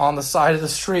 walk on the side of the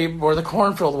street where the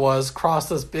cornfield was, cross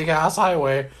this big ass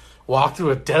highway, walk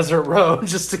through a desert road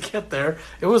just to get there.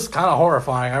 It was kind of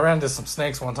horrifying. I ran into some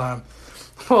snakes one time.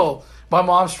 Well, my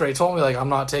mom straight told me, like, I'm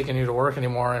not taking you to work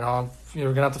anymore.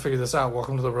 You're gonna have to figure this out.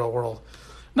 Welcome to the real world.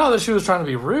 Not that she was trying to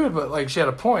be rude, but like she had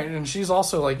a point, and she's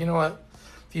also like, you know what?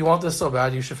 If you want this so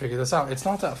bad, you should figure this out. It's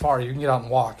not that far. You can get out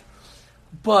and walk.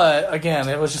 But again,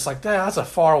 it was just like, that's a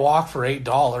far walk for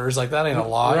 $8. Like, that ain't a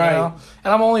lot, right? You know?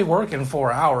 And I'm only working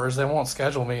 4 hours. They won't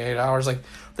schedule me 8 hours. Like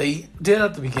they did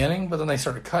at the beginning, but then they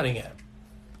started cutting it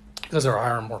because they were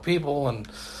hiring more people and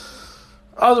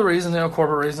other reasons,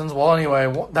 corporate reasons. Well,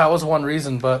 anyway, that was one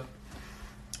reason, but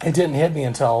it didn't hit me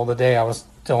until the day I was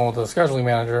dealing with the scheduling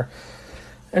manager,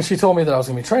 and she told me that I was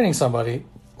going to be training somebody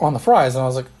on the fries, and I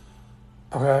was like,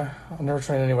 okay, I've never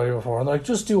trained anybody before. And they're like,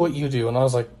 just do what you do. And I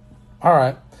was like, all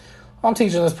right, I'm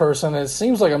teaching this person. It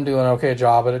seems like I'm doing an okay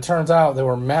job, but it turns out they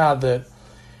were mad that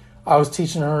I was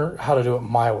teaching her how to do it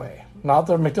my way, not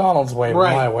the McDonald's way, but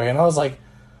my way. And I was like,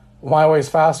 my way's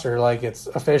faster. Like, it's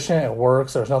efficient, it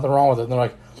works, there's nothing wrong with it. And they're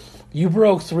like, you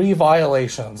broke 3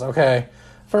 violations. Okay,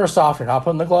 first off, you're not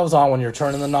putting the gloves on when you're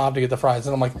turning the knob to get the fries.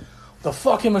 And I'm like, the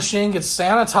fucking machine gets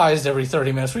sanitized every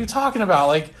 30 minutes. What are you talking about?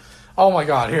 Like, oh my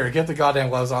God, here, get the goddamn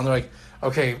gloves on. They're like,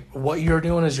 okay, what you're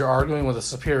doing is you're arguing with a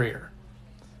superior.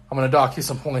 I'm going to dock you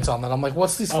some points on that. I'm like,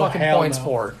 what's these fucking points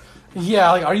for?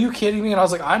 Yeah, like, are you kidding me? And I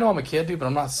was like, I know I'm a kid, dude, but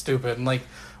I'm not stupid. And like,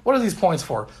 what are these points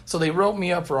for? So they wrote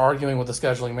me up for arguing with the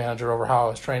scheduling manager over how I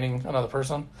was training another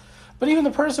person. But even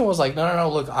the person was like, no,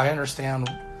 look, I understand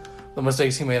the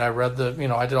mistakes he made. I read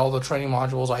I did all the training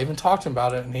modules. I even talked to him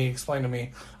about it, and he explained to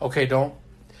me, okay, don't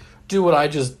do what I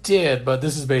just did, but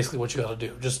this is basically what you got to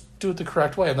do. Just do it the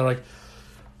correct way. And they're like,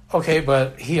 okay,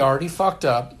 but he already fucked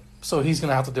up, so he's going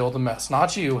to have to deal with the mess.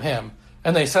 Not you, him.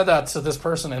 And they said that to this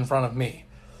person in front of me.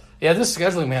 Yeah, this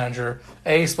scheduling manager,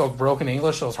 A, spoke broken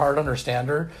English, so it was hard to understand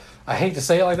her. I hate to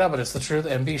say it like that, but it's the truth.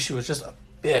 And B, she was just a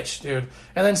bitch, dude.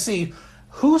 And then C,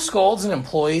 who scolds an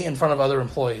employee in front of other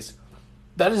employees?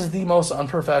 That is the most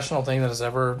unprofessional thing that has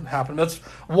ever happened. That's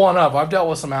one up. I've dealt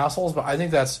with some assholes, but I think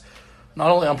that's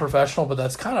not only unprofessional, but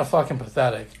that's kind of fucking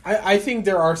pathetic. I think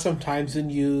there are some times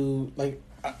when you, like,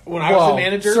 when I was a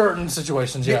manager, certain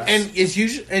situations, yes. And it's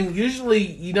usually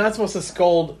you're not supposed to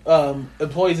scold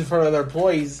employees in front of other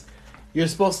employees. You're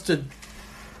supposed to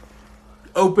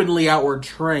openly outward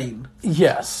train.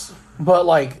 Yes, but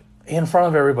like in front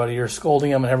of everybody, you're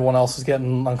scolding them, and everyone else is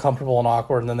getting uncomfortable and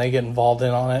awkward, and then they get involved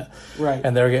in on it, right?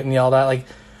 And they're getting yelled at. Like,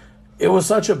 it was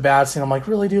such a bad scene. I'm like,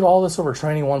 really, dude, all this over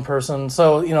training one person?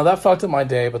 So that fucked up my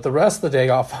day. But the rest of the day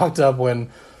got fucked up when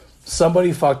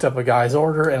somebody fucked up a guy's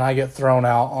order, and I get thrown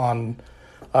out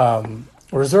on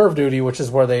reserve duty, which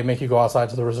is where they make you go outside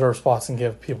to the reserve spots and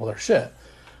give people their shit.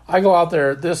 I go out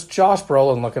there, this Josh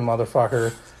Brolin looking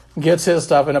motherfucker gets his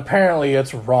stuff, and apparently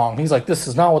it's wrong. He's like, this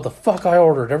is not what the fuck I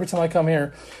ordered. Every time I come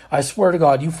here, I swear to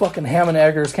God, you fucking ham and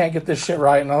eggers can't get this shit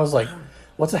right. And I was like,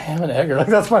 what's a ham and egger? Like,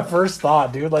 that's my first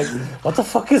thought, dude. Like, what the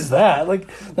fuck is that? Like,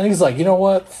 then he's like, you know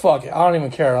what? Fuck it. I don't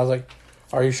even care. And I was like,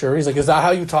 are you sure? He's like, is that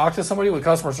how you talk to somebody with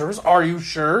customer service? Are you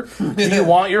sure? Do you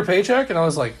want your paycheck? And I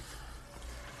was like,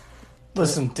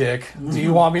 listen, dick, do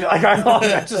you want me to... Like,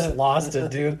 I just lost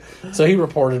it, dude. So he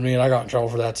reported me, and I got in trouble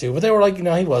for that, too. But they were like,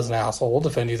 he was an asshole. We'll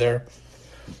defend you there.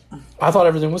 I thought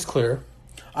everything was clear.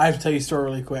 I have to tell you a story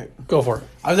really quick. Go for it.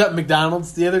 I was at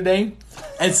McDonald's the other day,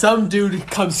 and some dude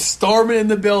comes storming in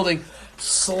the building,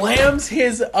 slams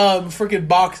his freaking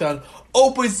box on,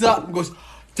 opens it up, and goes...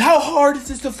 How hard is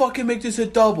this to fucking make this a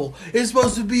double? It's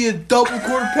supposed to be a double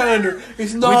quarter pounder.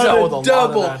 It's not a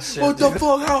double. What the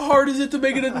fuck? How hard is it to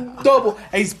make it a double?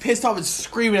 And he's pissed off and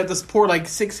screaming at this poor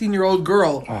 16-year-old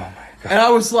girl. Oh my God. And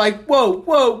I was like,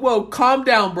 whoa, calm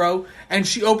down, bro. And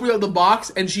she opened up the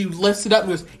box and she lifts it up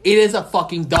and goes, it is a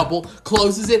fucking double.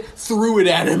 Closes it, threw it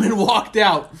at him, and walked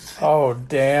out. Oh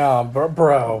damn,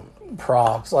 bro.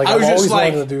 Props. Like, I've always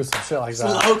wanted to do some shit like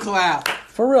that. Slow clap.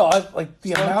 For real,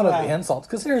 the amount of insults.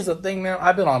 Because here's the thing, man.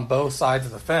 I've been on both sides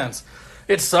of the fence.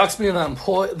 It sucks being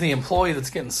the employee that's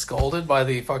getting scolded by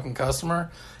the fucking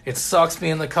customer. It sucks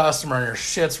being the customer and your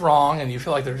shit's wrong and you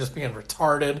feel like they're just being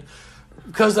retarded.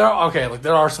 Because there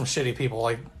are some shitty people,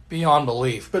 like, beyond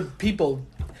belief. But people,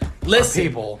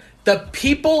 listen. The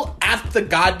people at the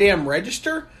goddamn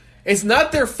register... It's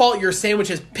not their fault your sandwich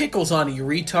has pickles on it, you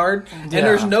retard. Yeah. And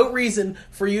there's no reason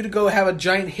for you to go have a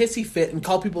giant hissy fit and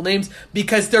call people names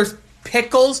because there's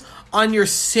pickles on your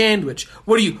sandwich.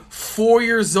 What are you, 4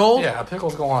 years old? Yeah,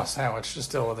 pickles go on a sandwich.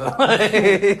 Just deal with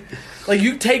it. Like,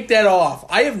 you take that off.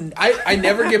 I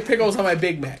never get pickles on my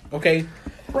Big Mac, okay?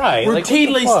 Right.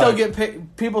 Routinely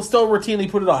people still routinely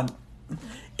put it on.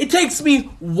 It takes me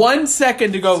 1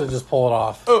 second to go. So just pull it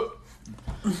off. Oh,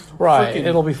 Right, freaking-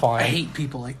 it'll be fine. I hate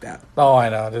people like that. Oh, I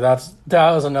know, dude.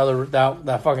 That was another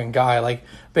that fucking guy. Like,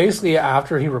 basically,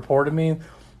 after he reported me,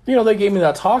 they gave me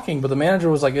that talking, but the manager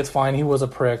was like, "It's fine. He was a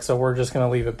prick, so we're just gonna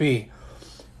leave it be."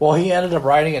 Well, he ended up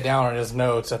writing it down in his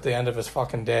notes at the end of his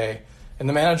fucking day, and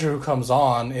the manager who comes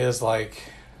on is like,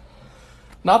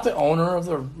 not the owner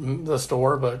of the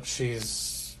store, but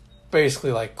she's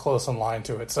basically like close in line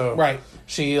to it. So Right.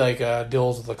 she like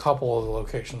deals with a couple of the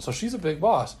locations, so she's a big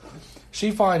boss.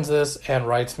 She finds this and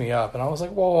writes me up. And I was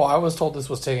like, whoa, I was told this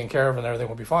was taken care of and everything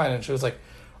would be fine. And she was like,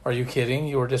 are you kidding?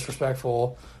 You were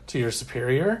disrespectful to your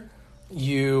superior.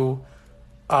 You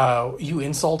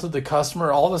insulted the customer,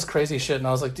 all this crazy shit. And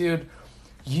I was like, dude,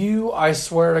 I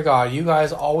swear to God, you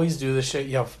guys always do this shit.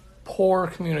 You have poor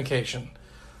communication.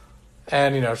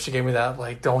 And, she gave me that,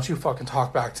 like, don't you fucking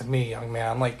talk back to me, young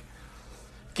man. Like,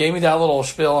 gave me that little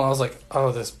spiel. And I was like,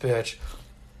 oh, this bitch.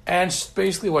 And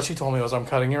basically what she told me was, I'm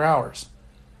cutting your hours.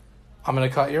 I'm going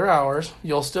to cut your hours.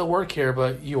 You'll still work here,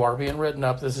 but you are being written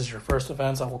up. This is your first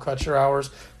offense. I will cut your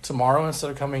hours tomorrow. Instead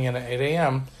of coming in at 8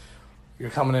 a.m., you're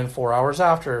coming in 4 hours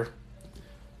after.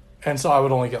 And so I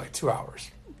would only get like 2 hours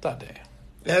that day.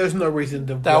 Yeah, there's no reason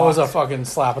to. That was a fucking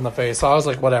slap in the face. So I was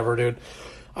like, whatever, dude.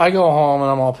 I go home and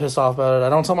I'm all pissed off about it. I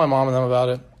don't tell my mom and them about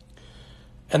it.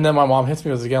 And then my mom hits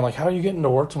me with it again, like, how are you getting to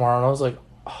work tomorrow? And I was like,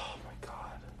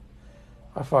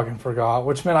 I fucking forgot,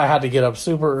 which meant I had to get up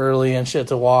super early and shit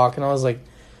to walk. And I was like,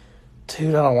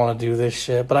 dude, I don't want to do this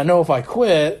shit. But I know if I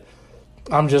quit,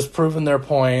 I'm just proving their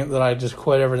point that I just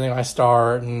quit everything I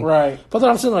start. And, Right. But then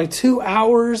I'm sitting like 2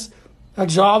 hours, a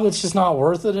job that's just not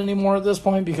worth it anymore at this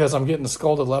point because I'm getting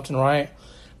scolded left and right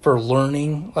for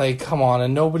learning. Like, come on.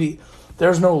 And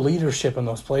there's no leadership in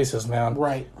those places, man.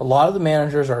 Right. A lot of the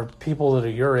managers are people that are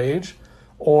your age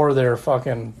or they're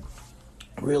fucking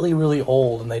really, really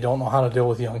old and they don't know how to deal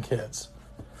with young kids.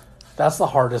 That's the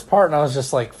hardest part. And I was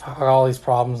just like, fuck all these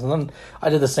problems. And then I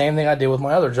did the same thing I did with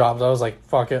my other jobs. I was like,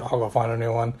 fuck it, I'll go find a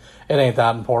new one. It ain't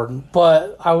that important.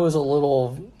 But I was a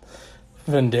little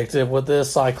vindictive with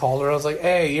this. So I called her. I was like,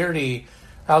 hey, Yurdi,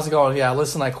 how's it going? Yeah,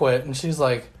 listen, I quit. And she's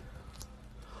like,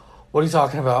 what are you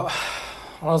talking about?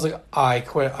 And I was like, I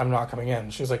quit. I'm not coming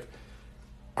in. She was like,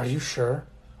 are you sure?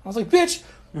 I was like, bitch.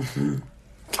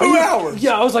 2 hours.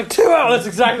 Yeah, I was like, 2 hours. That's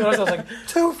exactly what I was. I was like,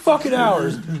 2 fucking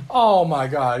hours. Oh my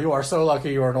God, you are so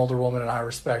lucky you are an older woman and I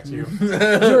respect you.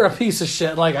 You're a piece of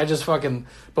shit. Like, I just fucking,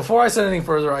 before I said anything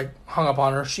further, I hung up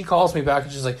on her. She calls me back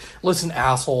and she's like, listen,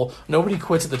 asshole, nobody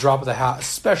quits at the drop of the hat,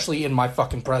 especially in my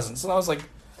fucking presence. And I was like,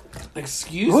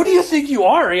 excuse me? Who do you think you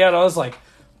are? Yeah, and I was like,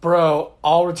 bro,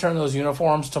 I'll return those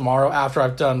uniforms tomorrow after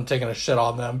I've done taking a shit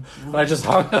on them. And I just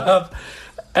hung up.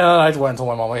 And I went and told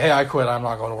my mom, like, hey, I quit. I'm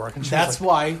not going to work. And That's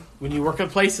why, when you work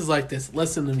at places like this,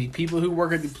 listen to me, people who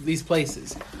work at these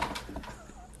places,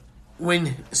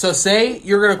 say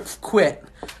you're going to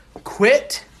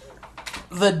quit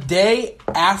the day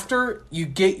after you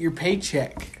get your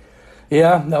paycheck.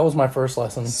 Yeah, that was my first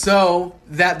lesson. So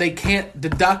that they can't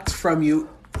deduct from you,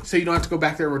 so you don't have to go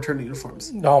back there and return the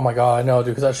uniforms. Oh my God, I know,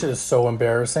 dude, because that shit is so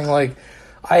embarrassing. Like,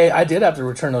 I did have to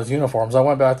return those uniforms. I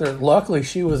went back there. Luckily,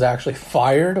 she was actually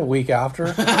fired a week after.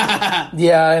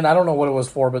 Yeah, and I don't know what it was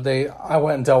for, but I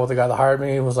went and dealt with the guy that hired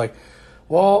me. He was like,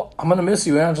 well, I'm going to miss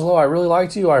you, Angelo. I really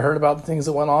liked you. I heard about the things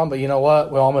that went on, but you know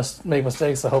what? We all make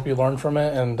mistakes. I hope you learn from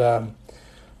it. And,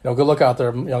 good luck out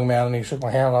there, young man. And he shook my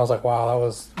hand, and I was like, wow, that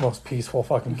was the most peaceful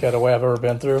fucking getaway I've ever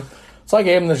been through. So I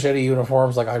gave him the shitty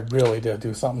uniforms. Like, I really did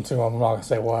do something to him. I'm not going to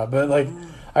say what, but, like,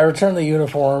 I returned the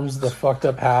uniforms, the fucked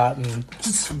up hat, and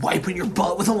just wiping your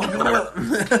butt with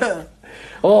a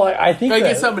well, I think I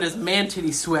get some of this man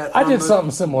titty sweat. I did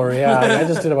something similar, yeah. I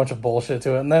just did a bunch of bullshit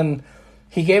to it, and then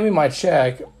he gave me my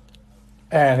check,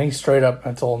 and he straight up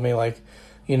told me, like,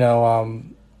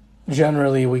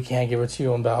 generally we can't give it to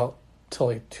you till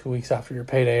like 2 weeks after your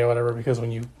payday or whatever, because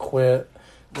when you quit,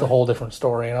 it's a whole different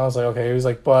story. And I was like, okay. He was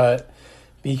like, but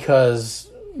because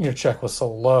your check was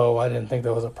so low, I didn't think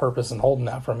there was a purpose in holding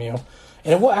that from you.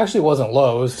 And it actually wasn't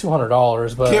low. It was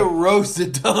 $200. But get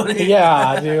roasted, Tony.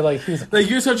 Yeah, dude. Like, he's like,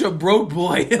 you're such a broke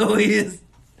boy.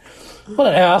 What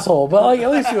an asshole. But like,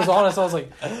 at least he was honest. I was like,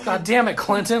 God damn it,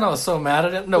 Clinton. I was so mad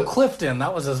at him. No, Clifton.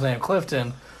 That was his name,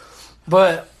 Clifton.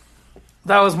 But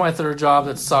that was my third job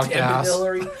that sucked ass.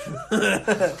 Hillary.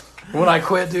 When I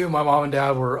quit, dude, my mom and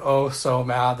dad were so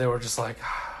mad. They were just like,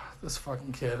 this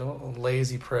fucking kid, a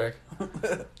lazy prick.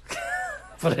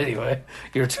 But anyway,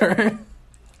 your turn.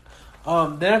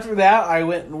 Then after that, I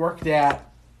went and worked at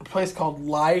a place called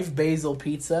Live Basil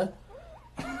Pizza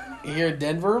here in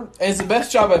Denver. And it's the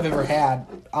best job I've ever had,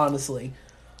 honestly.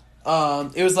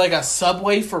 It was like a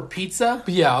Subway for pizza.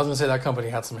 But yeah, I was gonna say that company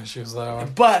had some issues though.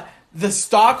 But the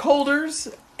stockholders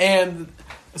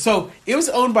so it was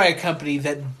owned by a company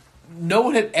that no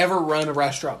one had ever run a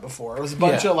restaurant before. It was a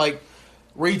bunch of like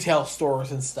retail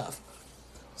stores and stuff.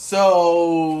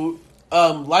 So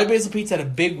Live Basil Pizza had a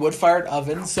big wood-fired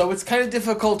oven, so it's kind of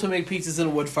difficult to make pizzas in a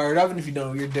wood-fired oven if you know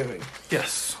what you're doing.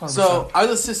 Yes. 100%. So I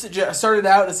was I started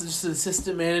out as just an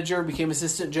assistant manager, became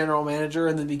assistant general manager,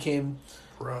 and then became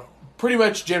pretty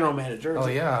much general manager. Oh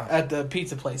yeah, at the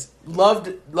pizza place. Loved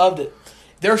it.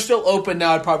 They're still open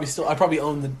now. I'd probably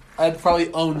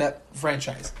own that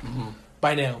franchise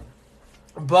by now.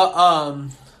 But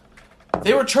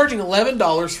they were charging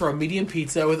 $11 for a medium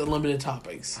pizza with unlimited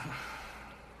toppings.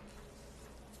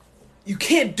 You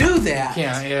can't do that.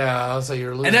 Yeah. I'll say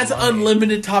you're losing. And that's money.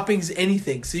 unlimited toppings,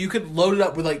 anything. So you could load it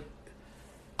up with like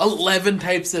 11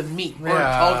 types of meat.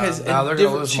 Yeah. All kinds of, now they're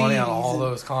gonna lose money on cheese all and-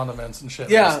 those condiments and shit.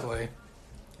 Yeah. Basically.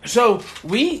 So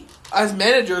we, as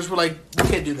managers, were like, we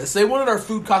can't do this. They wanted our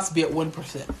food costs to be at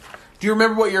 1%. Do you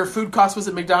remember what your food cost was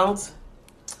at McDonald's?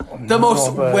 The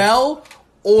most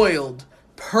well-oiled,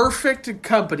 perfect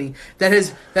company that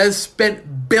has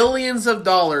spent billions of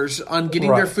dollars on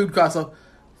getting their food costs up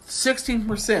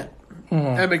 16%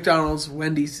 at McDonald's,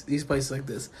 Wendy's, these places like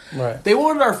this. Right. They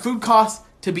wanted our food costs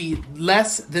to be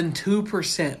less than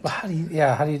 2%. How do you do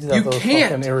that? You Those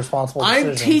can't. fucking irresponsible I'm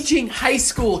decisions. teaching high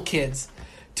school kids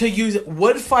to use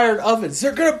wood-fired ovens.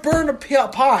 They're gonna burn a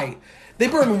pie. They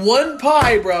burn one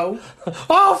pie, bro.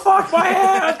 Oh fuck my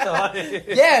head!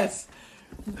 Yes.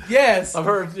 I've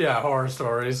heard horror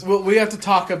stories. Well, we have to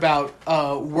talk about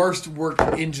worst work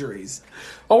injuries.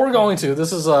 Oh, we're going to.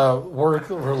 This is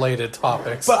work-related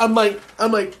topics. But I'm like,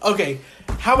 okay,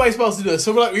 how am I supposed to do this?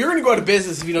 So we're like, you're gonna go out of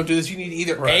business if you don't do this. You need to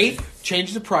either A,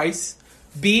 change the price,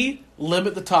 B,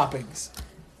 limit the toppings.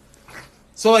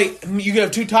 So like, you can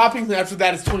have 2 toppings, and after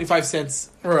that, it's 25 cents.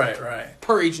 Right.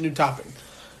 Per each new topping.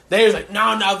 They're like,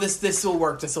 no, this will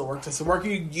work.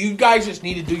 You guys just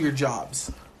need to do your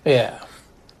jobs. Yeah.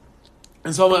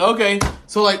 And so I'm like, okay.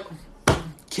 So like,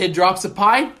 kid drops a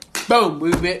pie, boom,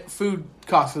 we get food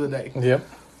cost for the day. Yep.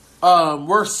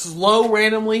 We're slow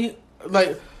randomly.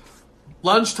 Like,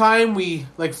 lunchtime,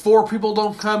 4 people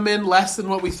don't come in less than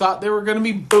what we thought they were going to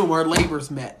be. Boom, our labor's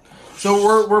met.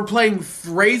 So we're playing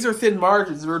razor thin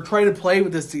margins. We're trying to play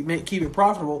with this to keep it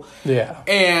profitable. Yeah.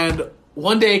 And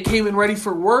one day I came in ready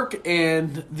for work,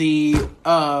 and the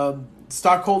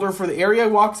stockholder for the area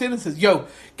walks in and says, "Yo,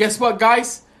 guess what,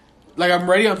 guys? Like, I'm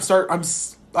ready. I'm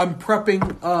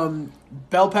prepping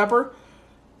bell pepper."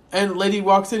 And the lady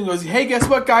walks in and goes, "Hey, guess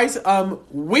what, guys?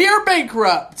 We're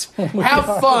bankrupt.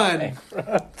 Have fun."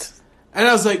 Bankrupt. And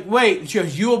I was like, "Wait." She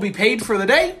goes, "You will be paid for the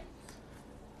day.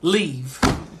 Leave.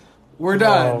 We're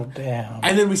done." Oh damn.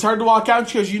 And then we started to walk out, and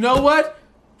she goes, "You know what?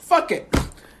 Fuck it.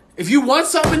 If you want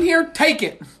something here, take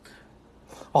it."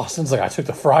 Austin's like, I took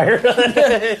the fryer.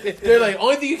 They're like,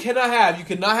 only thing you cannot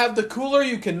have the cooler,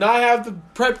 you cannot have the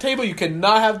prep table, you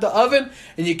cannot have the oven,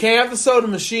 and you can't have the soda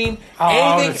machine.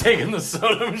 I would have taken the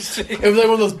soda machine. It was like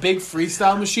one of those big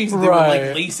freestyle machines that they were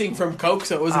like leasing from Coke,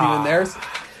 so it wasn't even theirs.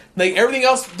 Like everything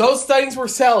else, those things were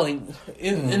selling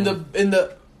in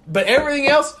the, but everything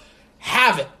else,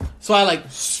 have it. So I like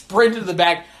sprinted to the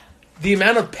back. The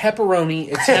amount of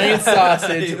pepperoni, Italian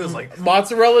sausage, It was like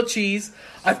mozzarella cheese.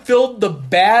 I filled the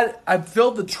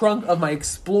trunk of my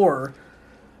Explorer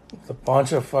a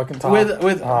bunch of fucking toppings.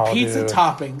 with pizza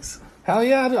toppings. Hell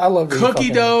yeah, I love Cookie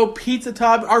dough, pizza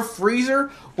top. Our freezer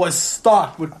was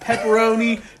stocked with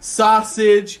pepperoni,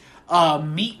 sausage,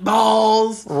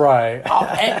 meatballs. Right.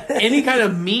 Any kind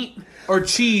of meat or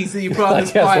cheese that you put on I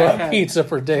this guess pie. we'll I have had. pizza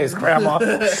for days, Grandma.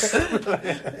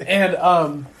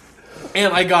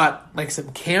 And I got like some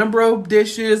Cambro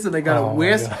dishes, and I got a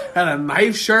whisk, and a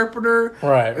knife sharpener.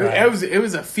 Right. It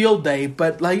was a field day,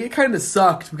 but like it kind of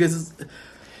sucked because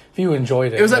If you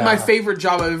enjoyed it, it was like my favorite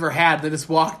job I've ever had. They just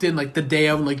walked in like the day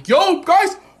I'm like, "Yo,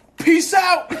 guys, peace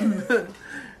out,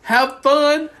 have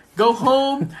fun, go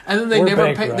home," and then they We're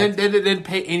never bankrupt. they didn't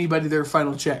pay anybody their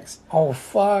final checks. Oh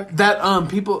fuck. That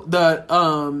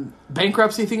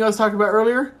bankruptcy thing I was talking about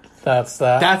earlier. That's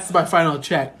that. That's my final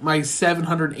check. My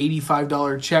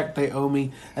 $785 check they owe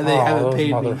me, and they haven't those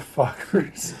paid me.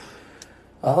 motherfuckers.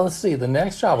 Let's see. The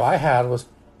next job I had was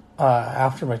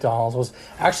after McDonald's was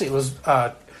actually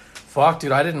fuck,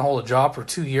 dude. I didn't hold a job for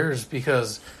 2 years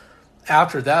because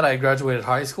after that I graduated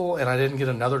high school and I didn't get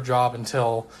another job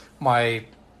until my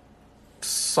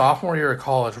sophomore year of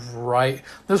college.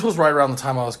 This was right around the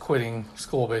time I was quitting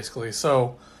school, basically.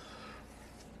 So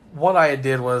what I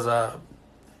did was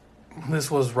this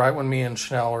was right when me and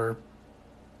Chanel were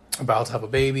about to have a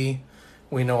baby,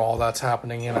 we know all that's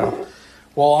happening, you know.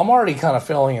 Well, I'm already kind of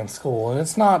failing in school, and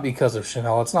it's not because of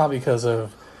Chanel. It's not because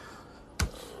of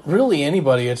really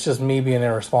anybody. It's just me being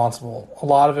irresponsible. A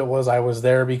lot of it was I was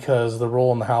there because the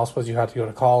rule in the house was you had to go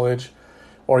to college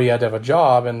or you had to have a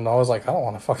job, and I was like, I don't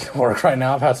want to fucking work right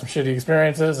now. I've had some shitty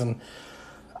experiences, and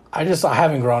I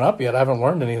haven't grown up yet. I haven't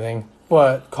learned anything,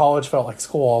 but college felt like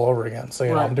school all over again. So,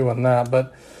 you know, I'm doing that.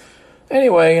 But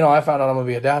anyway, you know, I found out I'm going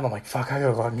to be a dad, and I'm like, fuck, I got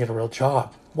to go out and get a real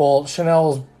job. Well,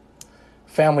 Chanel's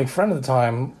family friend at the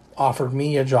time offered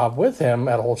me a job with him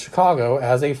at Old Chicago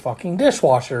as a fucking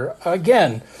dishwasher.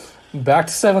 Again, back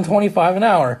to $7.25 an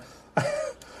hour.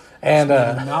 And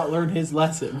did not learn his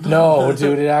lesson. No,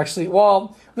 dude, it actually,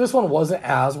 well, this one wasn't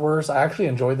as worse. I actually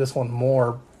enjoyed this one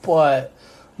more, but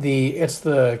it's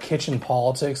the kitchen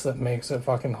politics that makes it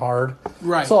fucking hard.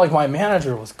 Right. So, like, my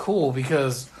manager was cool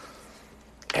because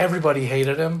everybody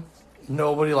hated him.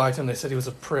 Nobody liked him. They said he was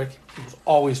a prick. He was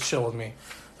always chill with me.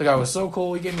 The guy was so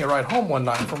cool. He gave me a ride home one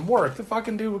night from work. The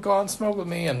fucking dude would go out and smoke with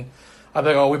me, and I'd be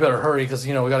like, oh, we better hurry because,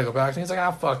 you know, we got to go back. And he's like,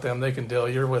 ah, fuck them. They can deal.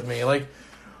 You're with me. Like,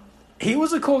 he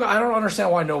was a cool guy. I don't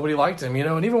understand why nobody liked him, you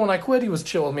know. And even when I quit, he was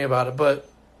chill with me about it. But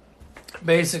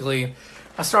basically,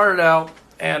 I started out,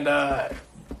 and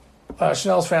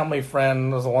Chanel's family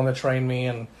friend was the one that trained me,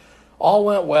 and all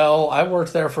went well. I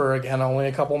worked there for, again, only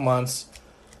a couple months.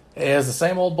 It is the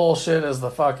same old bullshit as the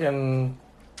fucking,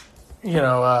 you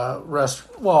know,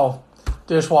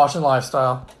 dishwashing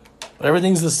lifestyle.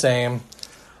 Everything's the same.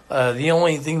 The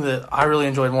only thing that I really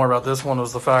enjoyed more about this one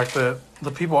was the fact that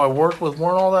the people I worked with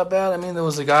weren't all that bad. I mean, there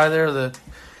was a guy there that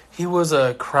he was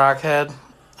a crackhead,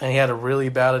 and he had a really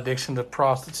bad addiction to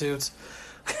prostitutes.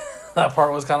 That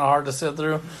part was kind of hard to sit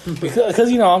through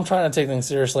because, you know, I'm trying to take things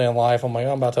seriously in life. I'm like,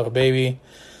 I'm about to have a baby.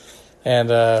 And,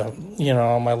 you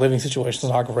know, my living situation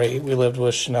is not great. We lived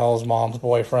with Chanel's mom's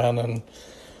boyfriend, and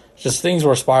just things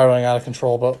were spiraling out of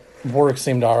control, but work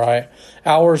seemed all right.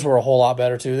 Hours were a whole lot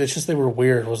better, too. It's just they were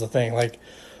weird was the thing. Like,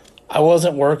 I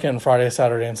wasn't working Friday,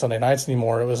 Saturday, and Sunday nights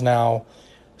anymore. It was now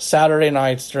Saturday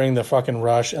nights during the fucking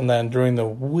rush, and then during the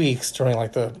weeks during,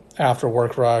 like, the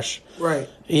after-work rush. Right.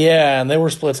 Yeah, and they were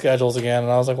split schedules again,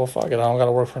 and I was like, well, fuck it. I don't got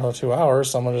to work for another 2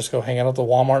 hours, so I'm going to just go hang out at the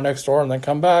Walmart next door and then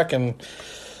come back and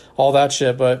all that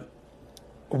shit. But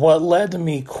what led to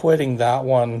me quitting that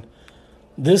one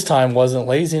this time wasn't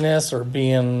laziness or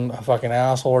being a fucking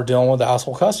asshole or dealing with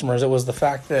asshole customers. It was the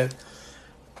fact that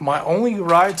my only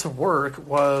ride to work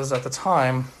was, at the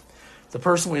time, the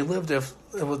person we lived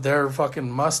with their fucking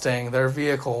Mustang, their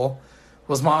vehicle,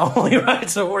 was my only ride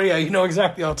to work. Yeah, you know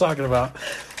exactly what I'm talking about.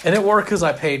 And it worked because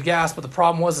I paid gas, but the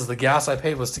problem was the gas I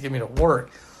paid was to get me to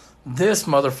work. This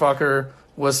motherfucker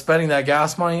was spending that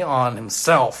gas money on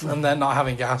himself and then not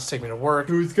having gas to take me to work.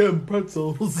 He was getting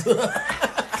pretzels.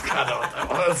 I know what that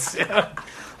was. Yeah.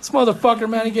 This motherfucker,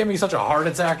 man, he gave me such a heart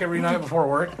attack every night before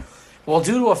work. Well,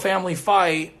 due to a family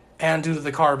fight and due to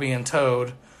the car being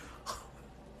towed,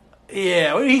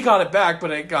 yeah, he got it back,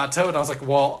 but it got towed. And I was like,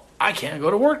 well, I can't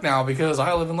go to work now because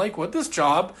I live in Lakewood. This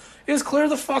job is clear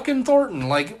the fucking Thornton,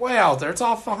 like way out there. It's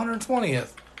off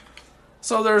 120th.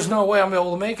 So there's no way I'm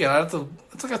able to make it.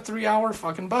 It's like a 3-hour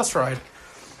fucking bus ride.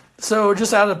 So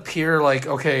just out of pure, like,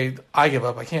 okay, I give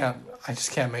up. I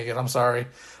just can't make it. I'm sorry.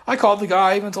 I called the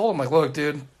guy. I even told him, like, look,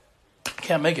 dude, I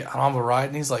can't make it. I don't have a ride.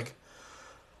 And he's like,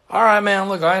 all right, man,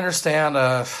 look, I understand.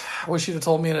 I wish you'd have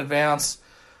told me in advance.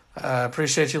 I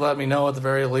appreciate you letting me know at the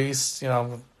very least. You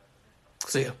know,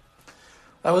 see ya.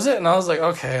 That was it. And I was like,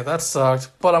 okay, that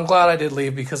sucked. But I'm glad I did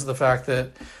leave because of the fact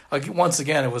that, like, once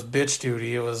again, it was bitch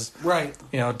duty. It was, right.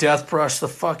 You know, death brush the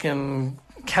fucking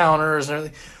counters and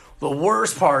everything. The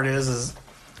worst part is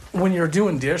when you're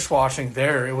doing dishwashing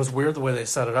there, it was weird the way they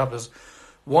set it up. Is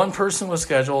one person was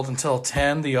scheduled until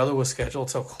 10, the other was scheduled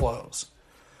till close.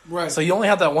 Right. So you only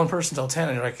have that one person till 10,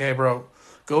 and you're like, hey, bro,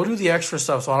 go do the extra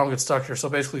stuff so I don't get stuck here. So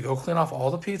basically, go clean off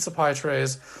all the pizza pie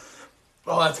trays.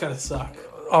 Oh, that's gotta suck.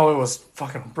 Oh, it was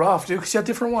fucking rough, dude, because you had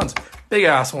different ones.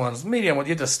 Big-ass ones, medium ones.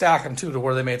 You had to stack them, too, to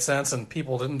where they made sense, and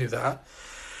people didn't do that.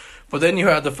 But then you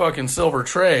had the fucking silver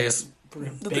trays.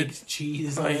 Baked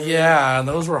cheese. Yeah, and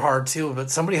those were hard, too.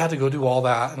 But somebody had to go do all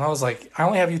that. And I was like, I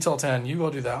only have you till 10. You go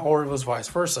do that. Or it was vice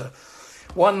versa.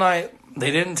 One night,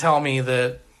 they didn't tell me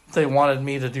that they wanted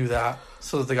me to do that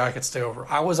so that the guy could stay over.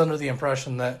 I was under the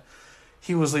impression that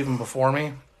he was leaving before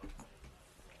me.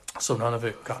 So none of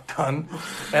it got done.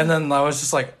 And then I was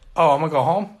just like, oh, I'm going to go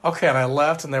home? Okay, and I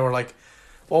left, and they were like,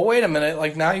 well, wait a minute.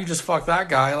 Like, now you just fucked that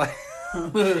guy. Like,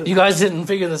 you guys didn't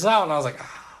figure this out. And I was like,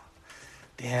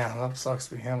 damn, that sucks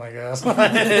to be him, I guess.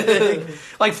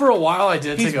 Like, for a while, I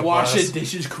did take a bus. He's washing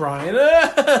dishes crying.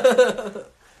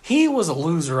 he was a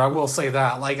loser. I will say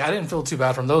that. Like, I didn't feel too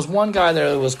bad for him. There was one guy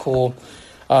there that was cool.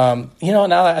 Now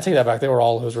that I take that back, they were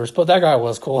all losers, but that guy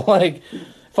was cool. Like,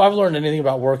 if I've learned anything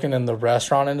about working in the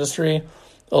restaurant industry,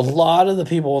 a lot of the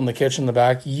people in the kitchen in the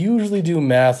back usually do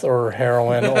meth or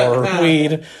heroin or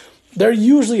weed. They're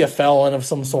usually a felon of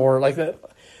some sort. Like that.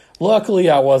 Luckily,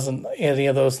 I wasn't any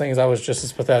of those things. I was just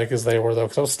as pathetic as they were, though,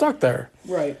 because I was stuck there.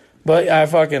 Right. But I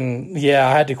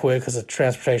had to quit because of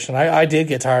transportation. I did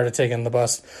get tired of taking the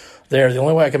bus there. The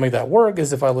only way I could make that work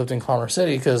is if I lived in Commerce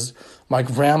City, because my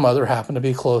grandmother happened to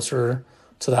be closer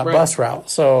to that bus route.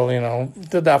 So,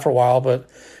 did that for a while, but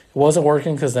it wasn't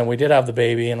working because then we did have the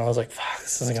baby, and I was like, fuck,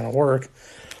 this isn't going to work.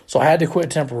 So I had to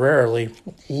quit temporarily.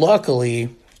 Luckily,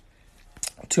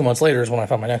 2 months later is when I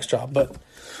found my next job, but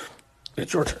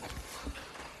it's your turn.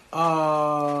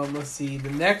 Let's see. The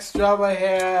next job I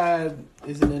had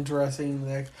is an interesting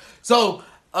thing. So,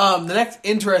 the next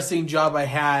interesting job I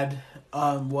had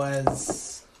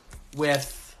was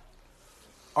with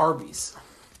Arby's.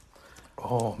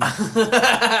 Oh, man.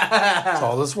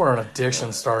 So this is where an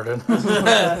addiction started.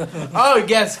 Oh,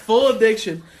 yes, full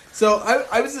addiction. So,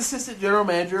 I was assistant general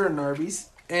manager in Arby's,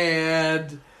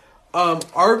 and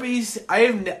Arby's,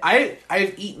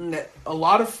 I've eaten at a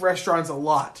lot of restaurants a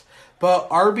lot. But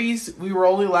Arby's, we were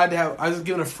only allowed to have, I was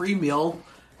given a free meal,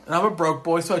 and I'm a broke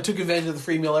boy, so I took advantage of the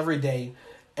free meal every day.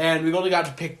 And we only got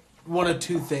to pick one of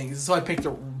two things. So I picked a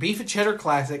beef and cheddar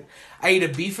classic. I ate a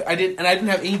beef, I didn't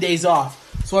have any days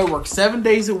off. So I worked 7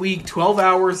 days a week, 12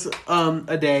 hours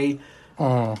a day,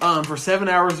 for 7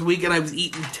 hours a week, and I was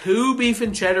eating 2 beef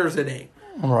and cheddars a day.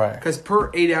 Right. Because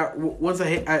per 8 hours, once I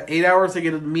hit 8 hours, I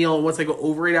get a meal, and once I go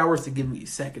over 8 hours, they give me a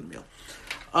second meal.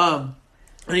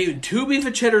 And even 2 beef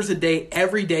and cheddars a day,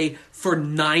 every day, for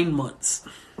 9 months.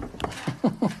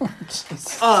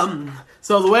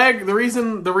 So the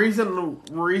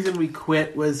reason we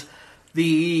quit was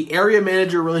the area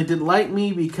manager really didn't like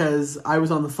me because I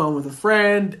was on the phone with a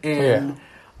friend, and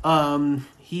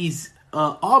he's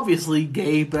obviously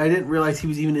gay, but I didn't realize he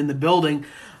was even in the building.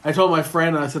 I told my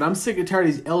friend, I said, I'm sick and tired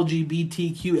of these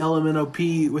LGBTQ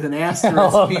LMNOP with an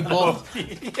asterisk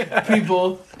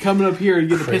people coming up here and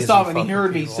getting pissed off, and he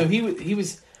heard me, so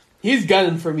he's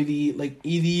gunning for me to eat like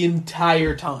the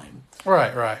entire time.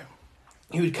 Right.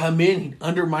 He would come in, he'd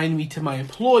undermine me to my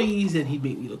employees, and he'd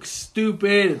make me look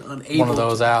stupid and unable. One of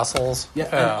those assholes.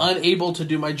 Yeah, and unable to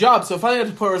do my job. So finally, I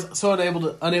had to put her so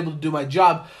unable to do my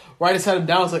job. Right, I sat him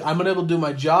down. I was like, I'm unable to do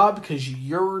my job because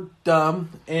you're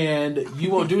dumb and you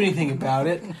won't do anything about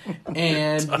it.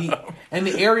 And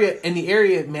the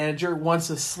area manager wants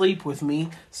to sleep with me,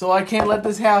 so I can't let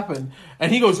this happen.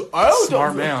 And he goes,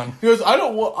 Smart man. He goes, I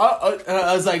don't want. And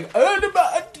I was like,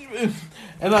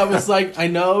 and I was like, I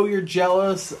know you're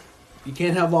jealous. You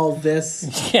can't have all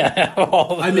this. Yeah,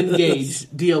 I'm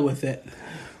engaged. Deal with it.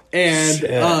 And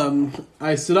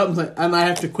I stood up and was like, and I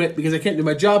have to quit because I can't do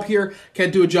my job here.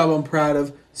 Can't do a job I'm proud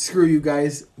of. Screw you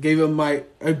guys. I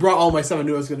brought all my stuff. I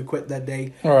knew I was going to quit that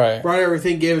day. Right. Brought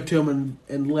everything, gave it to him,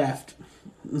 and left.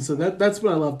 And so that's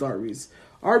when I left Arby's.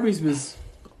 Arby's was...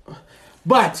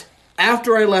 But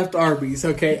after I left Arby's,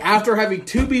 okay, after having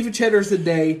 2 beef and cheddars a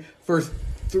day for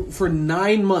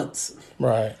 9 months...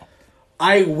 Right.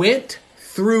 I went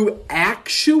through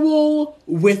actual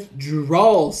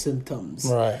withdrawal symptoms.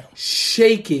 Right.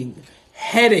 Shaking,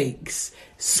 headaches,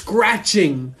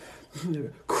 scratching,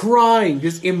 crying,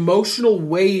 just emotional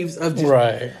waves of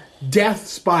just death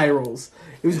spirals.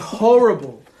 It was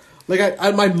horrible. Like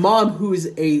my mom, who is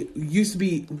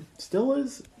still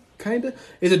is, kind of,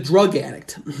 is a drug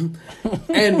addict.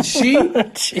 And she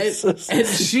would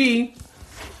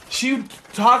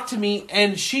talk to me,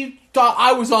 and she thought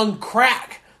I was on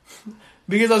crack.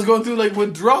 Because I was going through, like,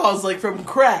 withdrawals, like, from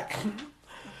crack.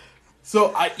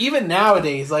 So, even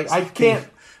nowadays, like, I can't...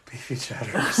 Beefy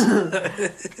cheddars.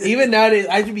 Even nowadays,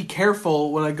 I have to be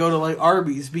careful when I go to, like,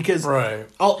 Arby's. Because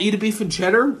I'll eat a beef and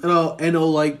cheddar, and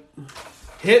it'll, like,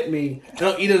 hit me. And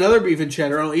I'll eat another beef and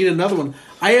cheddar, and I'll eat another one.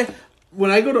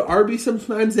 When I go to Arby's,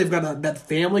 sometimes they've got that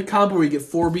family combo where you get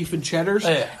 4 beef and cheddars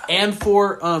and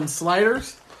 4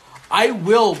 sliders. I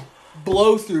will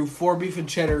blow through 4 beef and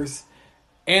cheddars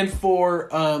and 4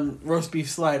 roast beef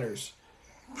sliders.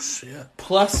 Shit.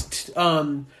 Plus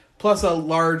a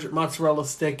large mozzarella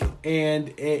stick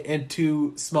and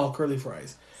 2 small curly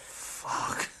fries.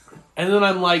 Fuck. And then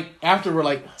I'm like, after we're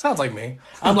like... Sounds like me.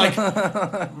 I'm like...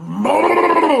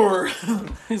 more!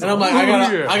 And I'm like, I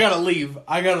gotta leave.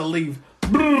 I gotta leave.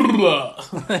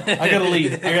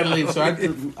 So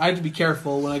I have to be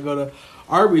careful when I go to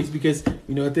Arby's, because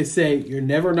you know what they say, you're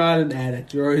never not an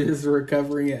addict, you're always a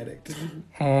recovering addict.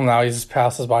 Now he just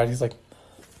passes by and he's like,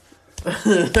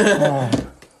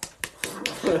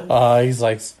 He's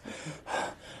like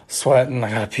sweating. I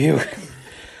gotta puke.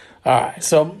 All right.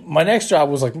 So my next job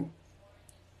was like,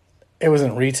 it was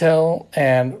in retail,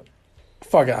 and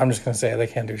fuck it, I'm just gonna say it, they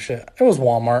can't do shit. It was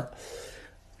Walmart,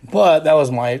 but that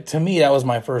was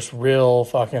my first real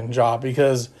fucking job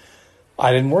because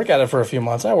I didn't work at it for a few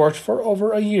months. I worked for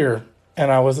over a year,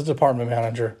 and I was a department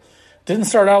manager. Didn't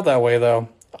start out that way though.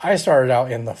 I started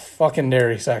out in the fucking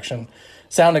dairy section.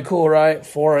 Sounded cool, right?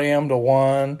 4 a.m. to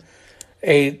 1,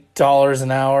 $8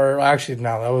 an hour. Actually,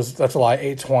 no, that's a lie.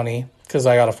 $8.20 because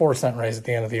I got a 4-cent raise at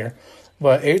the end of the year,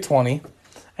 but $8.20.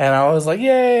 And I was like,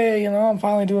 yay, I'm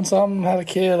finally doing something. I had a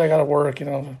kid. I got to work,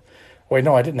 Wait,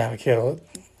 no, I didn't have a kid.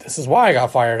 This is why I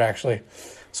got fired, actually.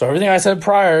 So everything I said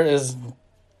prior is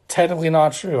technically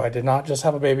not true. I did not just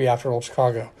have a baby after Old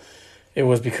Chicago. It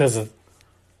was because of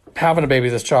having a baby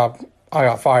this job, I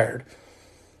got fired.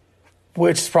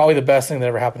 Which is probably the best thing that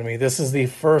ever happened to me. This is the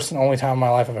first and only time in my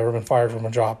life I've ever been fired from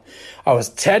a job. I was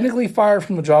technically fired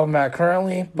from the job I'm at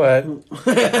currently, but...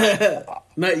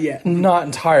 Not yet. Not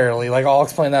entirely. Like, I'll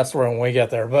explain that story when we get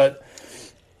there. But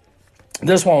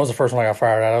this one was the first one I got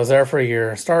fired at. I was there for a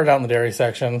year. Started out in the dairy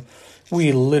section.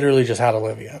 We literally just had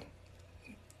Olivia.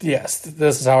 Yes,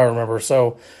 this is how I remember.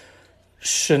 So,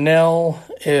 Chanel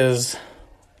is...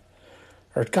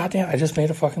 Or, goddamn, I just made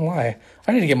a fucking lie.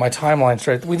 I need to get my timeline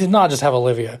straight. We did not just have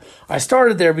Olivia. I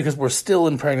started there because we're still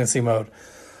in pregnancy mode.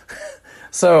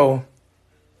 So,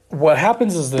 what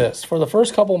happens is this. For the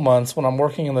first couple months when I'm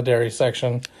working in the dairy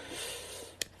section,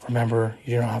 remember,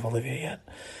 you don't have Olivia yet.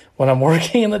 When I'm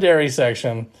working in the dairy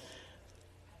section,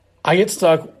 I get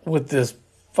stuck with this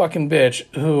fucking bitch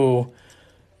who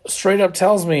straight up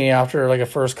tells me after like a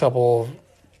first couple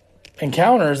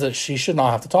encounters that she should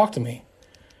not have to talk to me.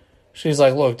 She's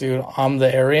like, look, dude, I'm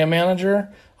the area manager.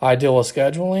 I deal with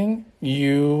scheduling.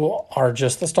 You are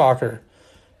just the stalker.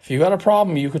 If you got a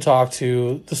problem, you could talk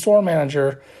to the store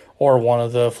manager or one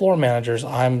of the floor managers.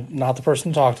 I'm not the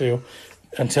person to talk to.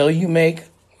 Until you make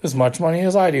as much money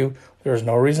as I do, there's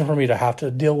no reason for me to have to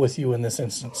deal with you in this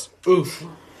instance. Oof.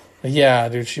 Yeah,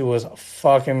 dude, she was a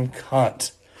fucking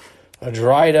cunt. A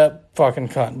dried up fucking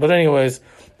cunt. But anyways,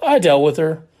 I dealt with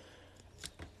her.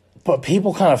 But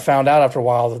people kind of found out after a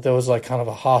while that there was like kind of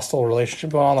a hostile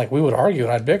relationship going on. Like we would argue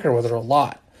and I'd bicker with her a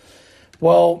lot.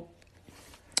 Well,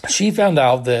 she found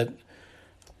out that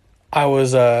I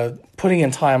was putting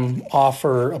in time off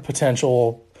for a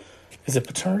potential, is it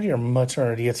paternity or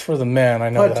maternity? It's for the men. I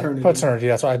know Paternity. that. Paternity.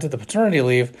 That's why I did the paternity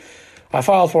leave. I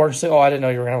filed for it and she said, oh, I didn't know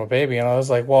you were going to have a baby. And I was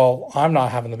like, well, I'm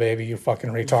not having the baby, you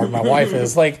fucking retard. My wife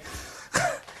is. Like,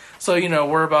 so,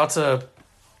 we're about to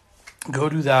go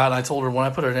do that. And I told her when I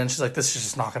put it in, she's like, this is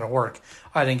just not going to work.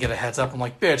 I didn't get a heads up. I'm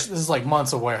like, bitch, this is like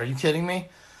months away. Are you kidding me?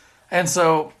 And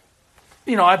so,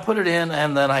 I put it in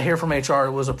and then I hear from HR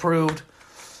it was approved.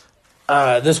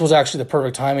 This was actually the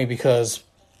perfect timing because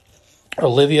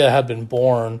Olivia had been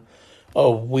born a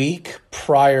week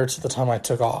prior to the time I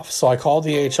took off. So I called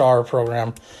the HR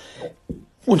program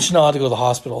when Chanel had to go to the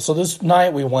hospital. So this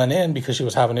night we went in because she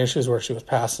was having issues where she was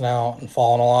passing out and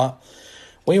falling a lot.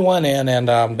 We went in and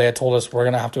they had told us we're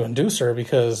going to have to induce her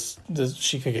because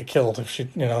she could get killed if she,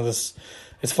 it's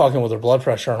fucking with her blood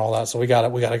pressure and all that. So we got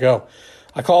to go.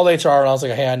 I called HR and I was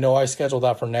like, hey, I know I scheduled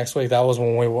that for next week. That was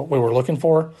when we were looking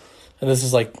for. And this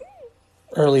is like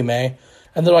early May.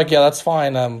 And they're like, yeah, that's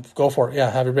fine. Go for it.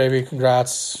 Yeah, have your baby.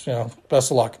 Congrats.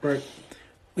 Best of luck. Right.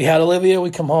 We had Olivia.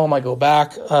 We come home. I go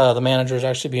back. The manager is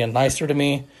actually being nicer to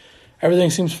me. Everything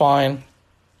seems fine.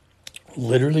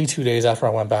 Literally 2 days after I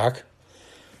went back,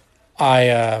 I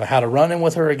had a run-in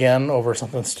with her again over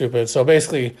something stupid. So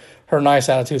basically, her nice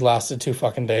attitude lasted 2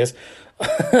 fucking days.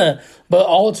 But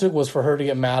all it took was for her to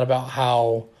get mad about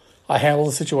how I handled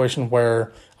the situation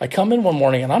where I come in one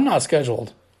morning and I'm not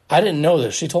scheduled. I didn't know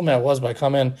this. She told me I was, but I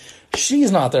come in. She's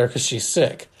not there because she's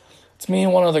sick. It's me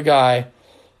and one other guy.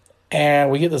 And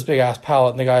we get this big-ass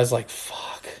pallet, and the guy's like,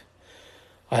 fuck.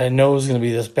 I didn't know it was going to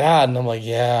be this bad. And I'm like,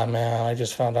 yeah, man, I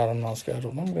just found out I'm not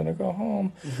scheduled. I'm going to go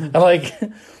home.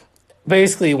 And,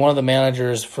 basically, one of the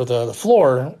managers for the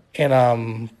floor, and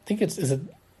I think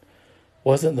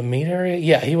was it the meat area?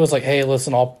 Yeah, he was like, hey,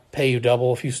 listen, I'll pay you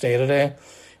double if you stay today.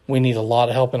 We need a lot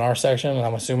of help in our section, and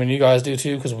I'm assuming you guys do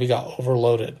too because we got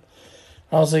overloaded. And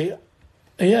I was like,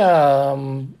 yeah,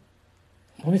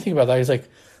 let me think about that. He's like,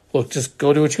 look, just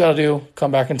go do what you got to do.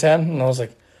 Come back in 10. And I was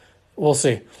like, we'll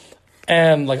see.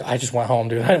 And, I just went home,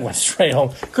 dude. I went straight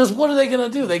home. Because what are they going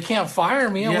to do? They can't fire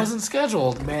me. I wasn't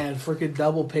scheduled. Man, freaking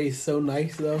double pay is so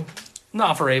nice, though.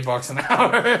 Not for $8 an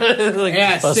hour.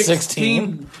 Yeah,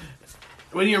 16.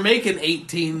 When you're making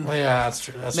 18. Yeah, that's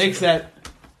true. Makes that...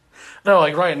 No,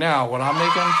 right now, what I'm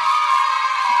making...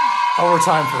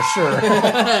 overtime for sure.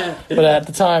 But at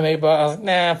the time, I was like,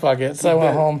 nah, fuck it. So I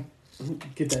went home.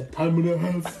 Get that time and a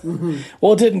half.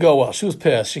 Well, it didn't go well. She was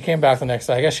pissed. She came back the next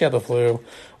day. I guess she had the flu.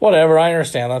 Whatever. I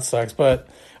understand. That sucks. But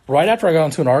right after I got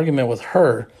into an argument with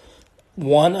her,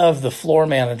 one of the floor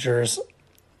managers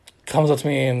comes up to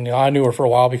me, and I knew her for a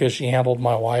while because she handled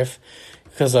my wife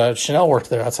because Chanel worked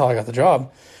there. That's how I got the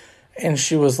job. And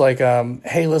she was like,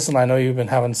 hey, listen, I know you've been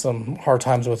having some hard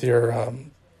times with your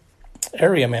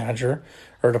area manager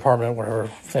or department, whatever,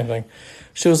 same thing.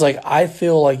 She was like, I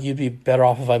feel like you'd be better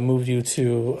off if I moved you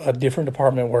to a different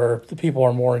department where the people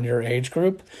are more in your age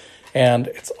group and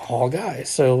it's all guys.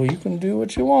 So you can do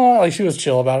what you want. Like, she was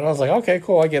chill about it. I was like, okay,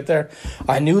 cool. I get there.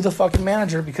 I knew the fucking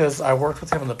manager because I worked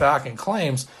with him in the back in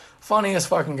claims. Funniest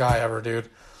fucking guy ever, dude.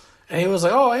 And he was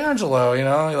like, oh, Angelo, you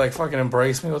know, he like fucking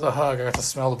embraced me with a hug. I got to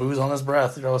smell the booze on his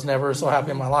breath. You know, I was never so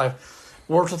happy in my life.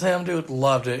 Worked with him, dude.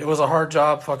 Loved it. It was a hard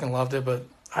job. Fucking loved it. But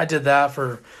I did that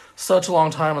for such a long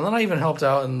time. And then I even helped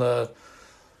out in the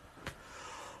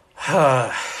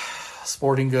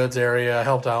sporting goods area. I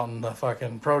helped out in the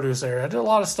fucking produce area. I did a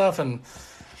lot of stuff. And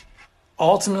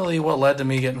ultimately what led to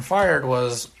me getting fired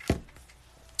was,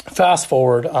 fast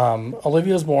forward,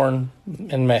 Olivia's born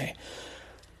in May.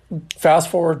 Fast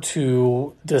forward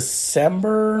to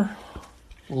December,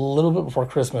 a little bit before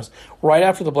Christmas, right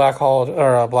after the Black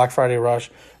Friday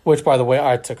rush, which, by the way,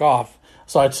 I took off.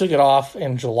 So I took it off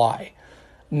in July.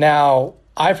 Now,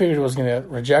 I figured it was going to get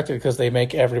rejected because they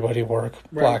make everybody work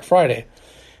Black Friday.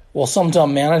 Well, some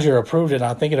dumb manager approved it, and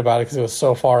I'm thinking about it because it was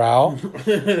so far out.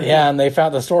 Yeah, and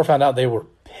the store found out. They were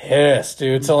pissed,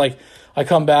 dude. So, like, I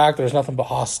come back, there's nothing but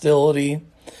hostility.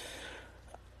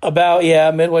 About,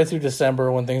 midway through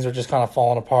December, when things are just kind of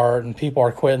falling apart and people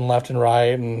are quitting left and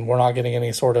right and we're not getting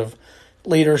any sort of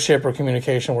leadership or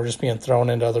communication, we're just being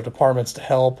thrown into other departments to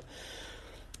help.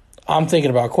 I'm thinking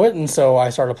about quitting, so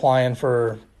I started applying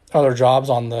for other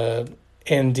jobs on the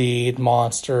Indeed,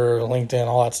 Monster, LinkedIn,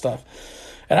 all that stuff.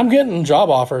 And I'm getting job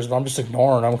offers, but I'm just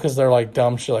ignoring them because they're like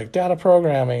dumb shit like data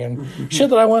programming and shit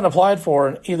that I went and applied for,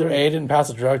 and either A, didn't pass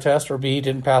the drug test, or B,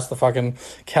 didn't pass the fucking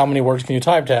how many words can you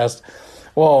type test.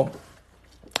 Well,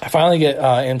 I finally get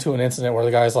into an incident where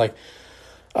the guy's like,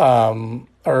 let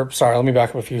me back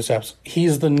up a few steps.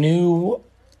 He's the new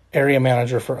area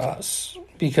manager for us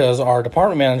because our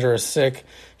department manager is sick.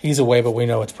 He's away, but we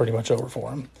know it's pretty much over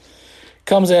for him.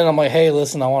 Comes in, I'm like, hey,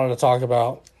 listen, I wanted to talk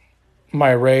about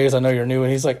my raise. I know you're new.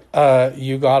 And he's like,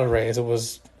 you got a raise. It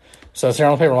was, so it's here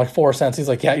on the paper, like 4 cents. He's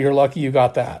like, yeah, you're lucky you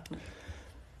got that.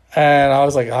 And I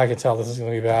was like, I can tell this is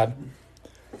going to be bad.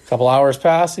 A couple hours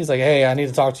passed. He's like, hey, I need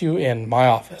to talk to you in my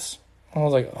office. I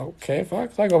was like, okay,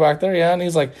 fuck. So I go back there, yeah. And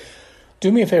he's like,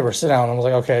 do me a favor, sit down. I was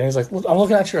like, okay. And he's like, I'm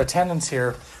looking at your attendance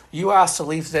here. You asked to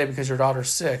leave today because your daughter's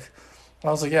sick.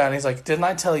 I was like, yeah. And he's like, didn't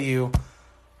I tell you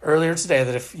earlier today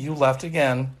that if you left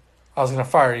again, I was going to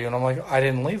fire you? And I'm like, I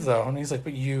didn't leave, though. And he's like,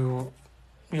 but you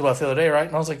left the other day, right?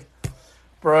 And I was like,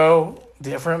 bro,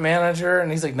 different manager.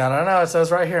 And he's like, no, it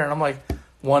says right here. And I'm like,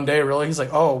 one day, really? He's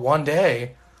like, oh, 1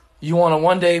 day? You want a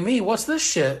 1 day me? What's this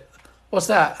shit? What's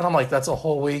that? And I'm like, that's a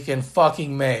whole week in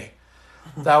fucking May.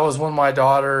 That was when my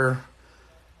daughter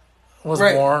was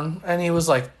born. And he was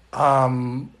like, I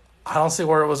don't see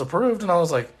where it was approved. And I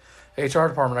was like, HR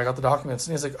department, I got the documents.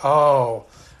 And he's like, oh,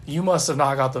 you must have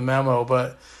not got the memo.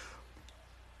 But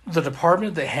the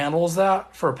department that handles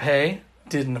that for pay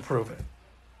didn't approve it.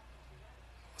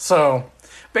 So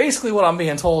basically what I'm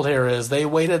being told here is they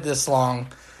waited this long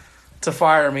to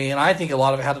fire me, and I think a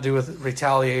lot of it had to do with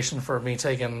retaliation for me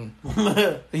taking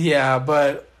yeah,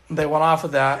 but they went off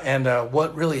of that. And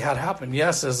what really had happened,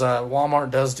 yes, is Walmart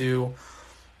does do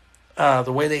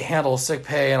the way they handle sick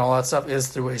pay and all that stuff is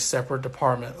through a separate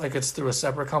department. Like, it's through a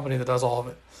separate company that does all of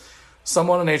it.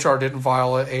 Someone in HR didn't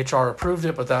file it. HR approved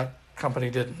it, but that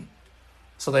company didn't.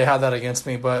 So they had that against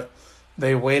me, but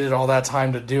they waited all that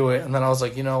time to do it. And then I was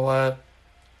like, you know what?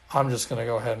 I'm just going to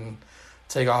go ahead and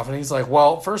take off. And he's like,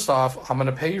 well, first off, I'm going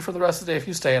to pay you for the rest of the day if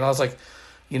you stay. And I was like,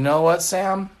 you know what,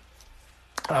 Sam?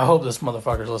 I hope this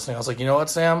motherfucker's listening. I was like, you know what,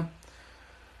 Sam?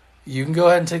 You can go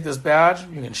ahead and take this badge.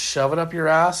 You can shove it up your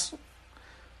ass.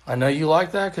 I know you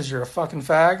like that because you're a fucking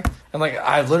fag. And like,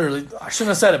 I shouldn't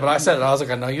have said it, but I said it. I was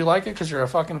like, I know you like it because you're a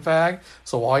fucking fag.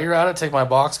 So while you're at it, take my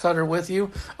box cutter with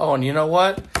you. Oh, and you know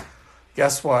what?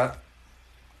 Guess what?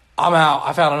 I'm out.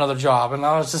 I found another job. And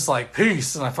I was just like,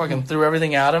 peace. And I fucking threw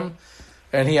everything at him.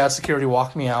 And he had security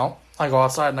walk me out. I go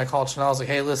outside and I called Chanel. I was like,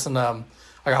 hey, listen, I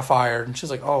got fired. And she's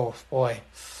like, oh, boy.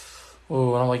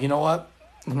 Ooh, and I'm like, you know what?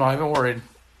 I'm not even worried.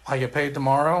 I get paid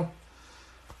tomorrow.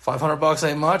 $500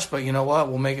 ain't much, but you know what?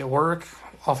 We'll make it work.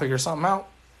 I'll figure something out.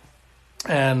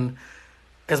 And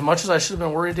as much as I should have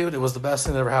been worried, dude, it was the best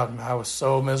thing that ever happened. I was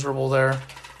so miserable there.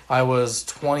 I was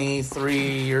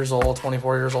 23 years old,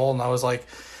 24 years old, and I was like,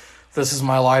 this is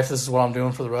my life. This is what I'm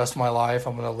doing for the rest of my life.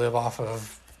 I'm going to live off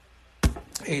of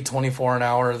 $8.24 an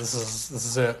hour. This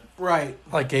is it. Right.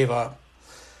 Like, gave up.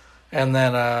 And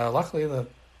then, luckily,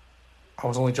 I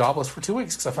was only jobless for 2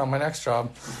 weeks because I found my next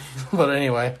job. But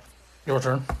anyway, your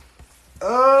turn.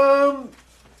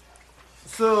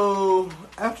 So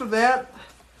after that,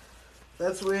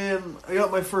 that's when I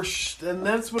got my first, and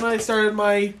that's when I started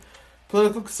my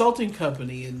political consulting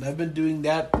company, and I've been doing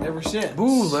that ever since.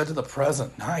 Ooh, led to the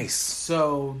present. Nice.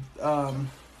 So, I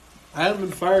haven't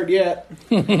been fired yet.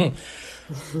 I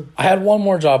had one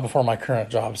more job before my current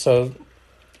job. So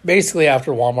basically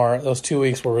after Walmart, those 2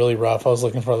 weeks were really rough. I was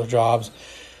looking for other jobs.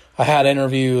 I had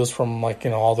interviews from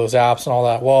all those apps and all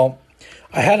that. Well,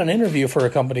 I had an interview for a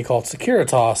company called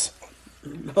Securitas.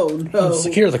 Oh, no.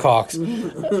 Secure the Cox.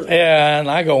 And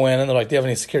I go in and they're like, do you have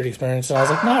any security experience? And I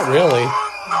was like, not really.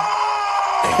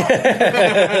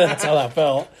 That's how that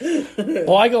felt.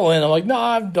 Well, I go in, I'm like, no,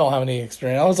 I don't have any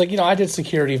experience. I was like, I did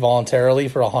security voluntarily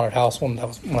for a haunted house when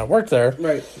I worked there.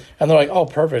 Right. And they're like, oh,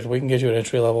 perfect. We can get you at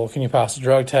entry level. Can you pass a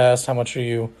drug test? How much are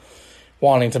you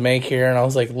wanting to make here? And I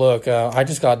was like, look, I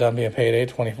just got done being paid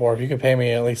 $8.24. If you could pay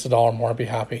me at least $1 more, I'd be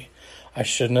happy. I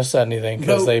shouldn't have said anything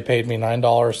because they paid me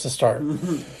 $9 to start.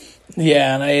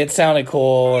 Yeah, and it sounded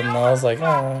cool, and I was like,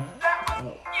 oh,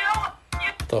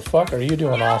 the fuck are you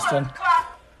doing, Austin?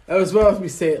 I was supposed to be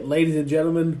saying, ladies and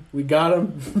gentlemen, we got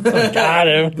him. Got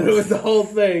him. That was the whole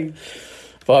thing.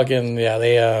 Fucking, yeah,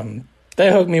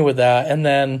 they hooked me with that, and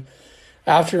then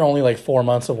after only like 4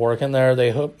 months of working there,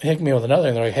 they hooked me with another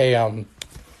thing. They're like, hey,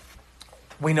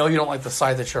 we know you don't like the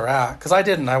site that you're at, because I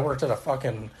didn't. I worked at a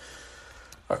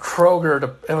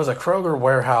Kroger. It was a Kroger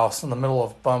warehouse in the middle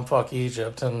of bumfuck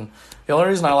Egypt, and the only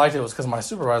reason I liked it was because my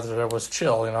supervisor there was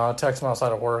chill. I'd text him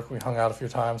outside of work. We hung out a few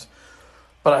times,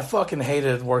 but I fucking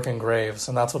hated working graves,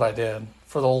 and that's what I did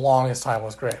for the longest time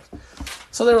was graves.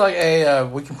 So they were like, hey,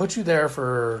 we can put you there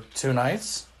for 2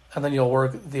 nights, and then you'll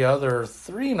work the other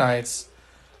 3 nights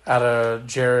at a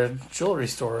Jared jewelry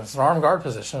store. It's an armed guard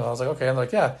position. And I was like, okay. And they're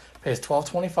like, yeah, pays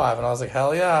 $12.25, and I was like,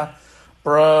 hell yeah.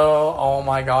 Bro, oh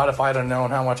my God, if I'd have known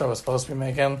how much I was supposed to be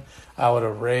making, I would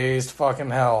have raised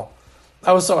fucking hell.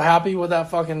 I was so happy with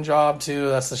that fucking job, too.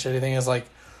 That's the shitty thing is,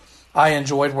 I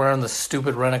enjoyed wearing the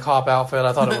stupid Rent-A-Cop outfit.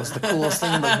 I thought it was the coolest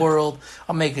thing in the world.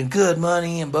 I'm making good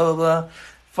money and blah, blah, blah.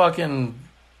 Fucking,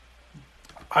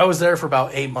 I was there for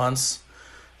about 8 months,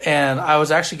 and I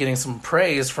was actually getting some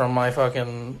praise from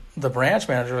the branch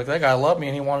manager. Like, that guy loved me,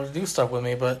 and he wanted to do stuff with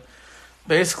me, but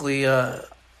basically,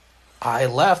 I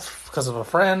left because of a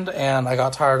friend, and I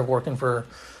got tired of working for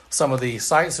some of the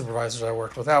site supervisors I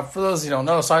worked with. Now, for those who don't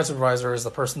know, a site supervisor is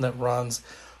the person that runs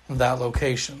that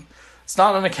location. It's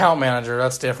not an account manager.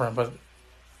 That's different, but,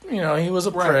 he was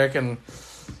a prick, or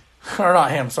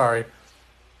not him, sorry.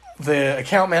 The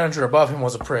account manager above him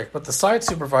was a prick, but the site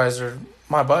supervisor,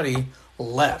 my buddy,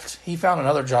 left. He found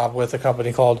another job with a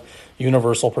company called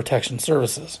Universal Protection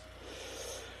Services.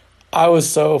 I was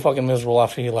so fucking miserable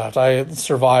after he left. I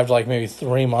survived maybe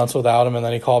 3 months without him, and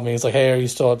then he called me. He's like, hey, are you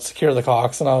still at Secure the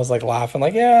Cox? And I was laughing,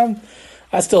 yeah,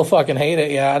 I still fucking hate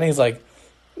it, yeah. And he's like,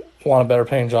 want a better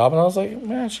paying job? And I was like,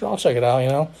 man, sure, I'll check it out,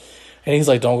 And he's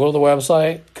like, don't go to the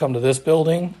website, come to this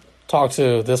building, talk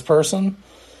to this person,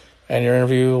 and your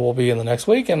interview will be in the next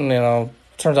week. And,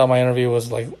 turns out my interview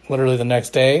was literally the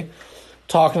next day.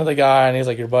 Talking to the guy, and he's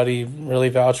like, your buddy really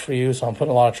vouched for you, so I'm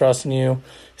putting a lot of trust in you.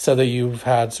 He said that you've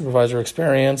had supervisor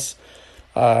experience.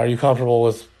 Are you comfortable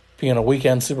with being a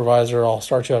weekend supervisor? I'll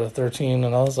start you out at 13.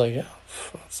 And I was like, yeah,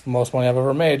 that's the most money I've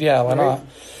ever made. Yeah, why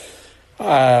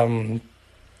not?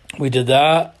 We did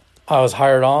that. I was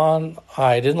hired on.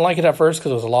 I didn't like it at first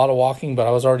because it was a lot of walking, but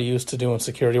I was already used to doing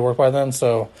security work by then.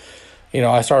 So,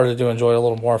 I started to enjoy it a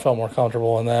little more. I felt more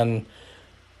comfortable. And then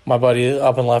my buddy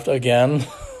up and left again.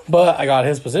 But I got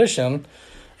his position,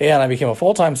 and I became a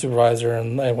full-time supervisor,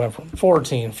 and it went from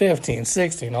 14, 15,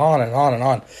 16, on and on and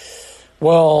on.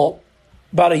 Well,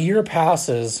 about a year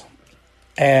passes,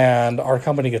 and our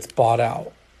company gets bought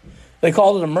out. They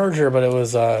called it a merger, but it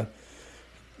was a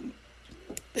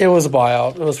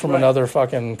buyout. It was from another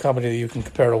fucking company that you can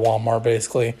compare to Walmart,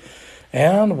 basically.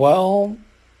 And, well,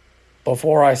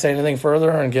 before I say anything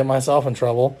further and get myself in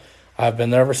trouble, I've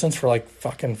been there ever since for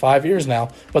fucking 5 years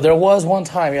now. But there was one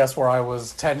time, yes, where I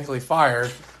was technically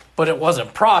fired, but it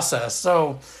wasn't processed.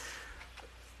 So,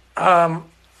 I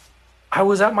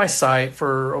was at my site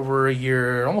for over a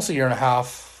year, almost a year and a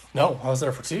half. No, I was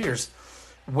there for 2 years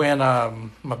when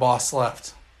my boss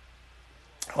left.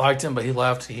 I liked him, but he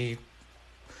left. He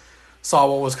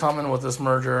saw what was coming with this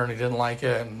merger and he didn't like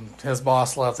it, and his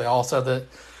boss left. They all said that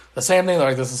the same thing. They're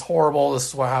like, this is horrible. This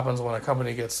is what happens when a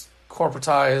company gets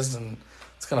corporatized, and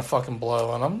it's going to fucking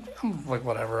blow. And I'm like,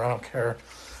 whatever, I don't care.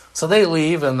 So they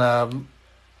leave, and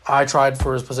I tried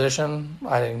for his position.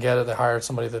 I didn't get it. They hired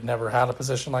somebody that never had a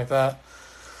position like that.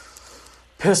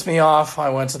 Pissed me off. I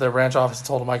went to their branch office and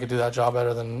told them I could do that job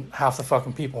better than half the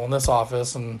fucking people in this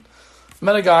office, and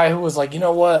met a guy who was like, you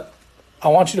know what? I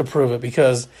want you to prove it,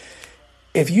 because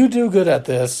if you do good at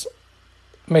this,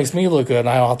 it makes me look good and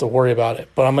I don't have to worry about it.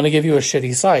 But I'm going to give you a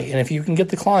shitty site. And if you can get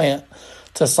the client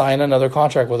to sign another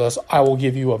contract with us, I will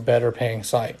give you a better paying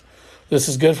site. This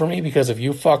is good for me because if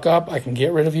you fuck up, I can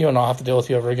get rid of you and not have to deal with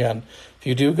you ever again. If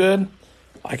you do good,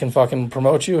 I can fucking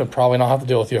promote you and probably not have to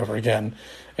deal with you ever again.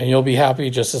 And you'll be happy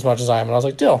just as much as I am. And I was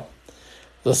like, deal.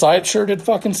 The site sure did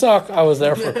fucking suck. I was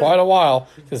there for quite a while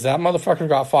because that motherfucker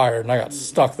got fired and I got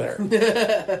stuck there.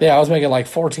 Yeah, I was making like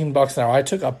 $14 an hour. I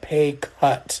took a pay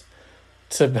cut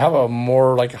to have a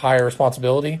more like higher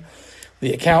responsibility.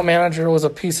 The account manager was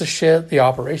a piece of shit. The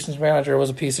operations manager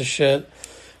was a piece of shit.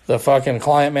 The fucking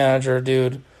client manager,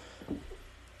 dude.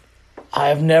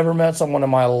 I've never met someone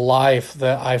in my life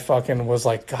that I fucking was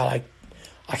like, God,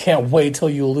 I can't wait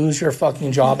till you lose your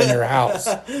fucking job in your house.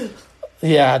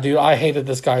 Yeah, dude, I hated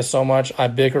this guy so much. I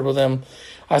bickered with him.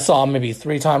 I saw him maybe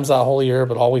 3 times that whole year,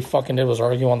 but all we fucking did was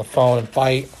argue on the phone and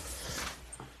fight.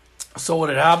 So what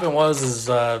had happened was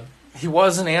he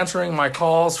wasn't answering my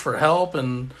calls for help,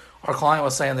 and our client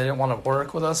was saying they didn't want to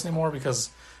work with us anymore because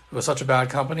it was such a bad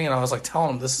company. And I was like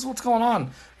telling him, this is what's going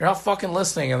on. You're not fucking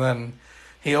listening. And then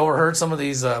he overheard some of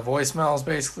these voicemails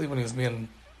basically when he was being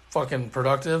fucking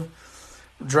productive.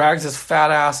 Dragged his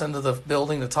fat ass into the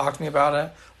building to talk to me about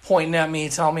it, pointing at me,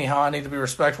 telling me how I need to be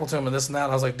respectful to him and this and that.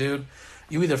 And I was like, dude,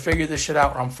 you either figure this shit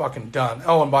out or I'm fucking done.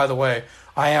 Oh, and by the way,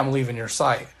 I am leaving your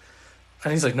site.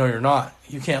 And he's like, no, you're not.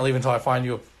 You can't leave until I find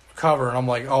you a cover. And I'm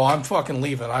like, oh, I'm fucking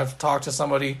leaving. I've talked to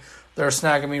somebody. They're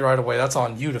snagging me right away. That's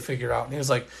on you to figure out. And he was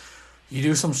like, you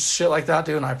do some shit like that,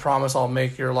 dude, and I promise I'll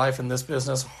make your life in this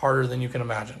business harder than you can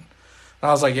imagine. And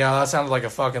I was like, yeah, that sounded like a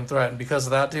fucking threat. And because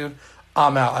of that, dude,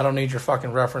 I'm out. I don't need your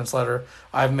fucking reference letter.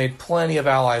 I've made plenty of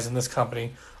allies in this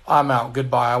company. I'm out.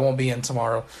 Goodbye. I won't be in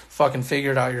tomorrow. Fucking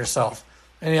figure it out yourself.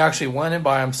 And he actually went in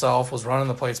by himself, was running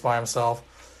the place by himself,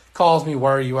 calls me,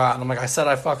 where are you at? And I'm like, I said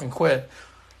I fucking quit.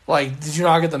 Like, did you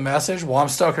not get the message? Well, I'm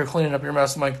stuck here cleaning up your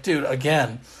mess. I'm like, dude,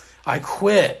 again, I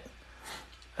quit.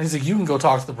 And he's like, you can go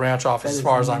talk to the branch office as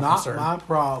far as I'm concerned. Not my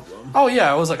problem. Oh,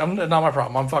 yeah. I was like, not my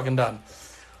problem. I'm fucking done.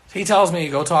 He tells me,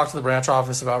 go talk to the branch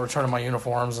office about returning my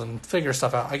uniforms and figure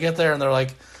stuff out. I get there, and they're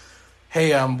like,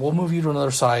 hey, we'll move you to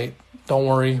another site. Don't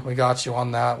worry. We got you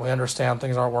on that. We understand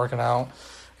things aren't working out.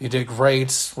 You did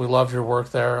great. We loved your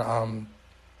work there.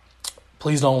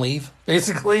 Please don't leave,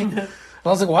 basically. And I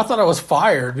was like, well, I thought I was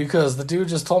fired because the dude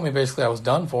just told me basically I was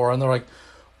done for. And they're like,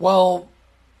 well,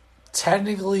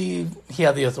 technically he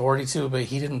had the authority to, but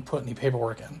he didn't put any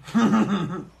paperwork in.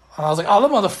 And I was like, oh, the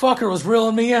motherfucker was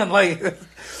reeling me in. Like,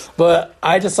 but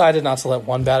I decided not to let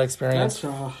one bad experience.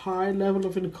 That's a high level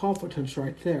of incompetence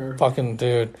right there. Fucking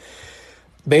dude.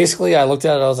 Basically, I looked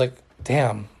at it, I was like,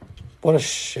 damn, what a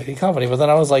shitty company. But then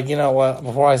I was like, you know what?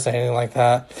 Before I say anything like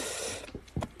that,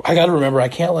 I got to remember I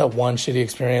can't let one shitty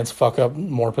experience fuck up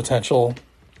more potential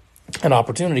and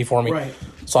opportunity for me. Right.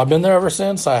 So I've been there ever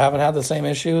since. I haven't had the same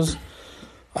issues.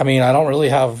 I mean, I don't really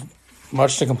have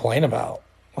much to complain about.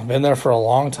 I've been there for a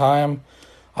long time.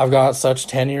 I've got such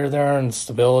tenure there and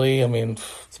stability. I mean,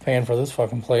 it's paying for this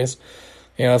fucking place.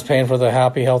 You know, it's paying for the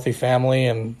happy, healthy family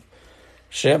and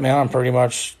shit, man.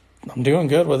 I'm doing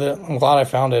good with it. I'm glad I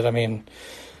found it. I mean,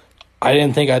 I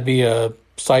didn't think I'd be a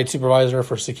site supervisor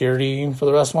for security for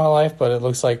the rest of my life, but it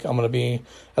looks like I'm going to be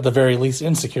at the very least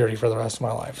in security for the rest of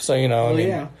my life. So, you know,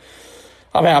 yeah.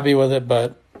 I'm happy with it,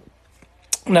 but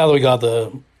now that we got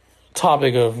the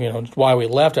topic of, you know, why we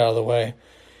left out of the way,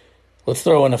 let's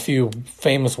throw in a few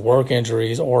famous work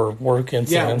injuries or work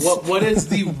incidents. Yeah, what is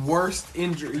the worst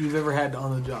injury you've ever had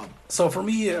on the job? So for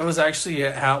me, it was actually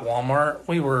at Walmart.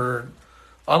 We were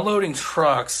unloading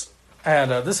trucks,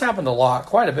 and this happened a lot,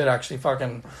 quite a bit actually.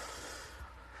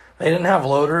 They didn't have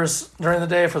loaders during the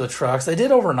day for the trucks. They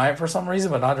did overnight for some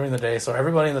reason, but not during the day. So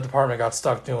everybody in the department got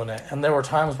stuck doing it. And there were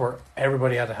times where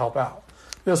everybody had to help out.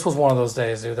 This was one of those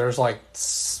days, dude. There's like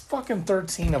fucking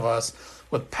 13 of us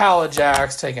with pallet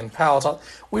jacks, taking pallets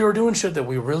off. We were doing shit that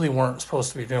we really weren't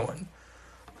supposed to be doing.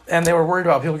 And they were worried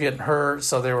about people getting hurt.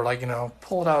 So they were like, you know,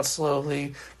 pull it out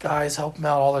slowly. Guys, help them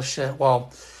out, all this shit.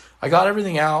 Well, I got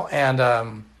everything out, and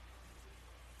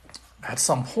at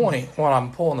some point when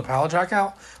I'm pulling the pallet jack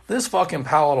out, this fucking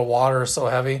pallet of water is so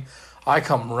heavy, I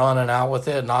come running out with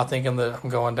it, not thinking that I'm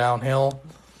going downhill.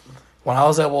 When I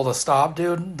was able to stop,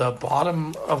 dude, the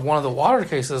bottom of one of the water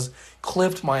cases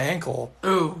clipped my ankle.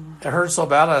 Ooh. It hurt so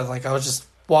bad. I was just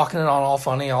walking it on all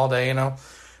funny all day, you know.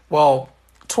 Well,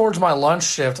 towards my lunch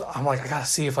shift, I'm like, I gotta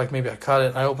see if like maybe I cut it.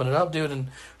 And I open it up, dude, and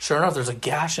sure enough, there's a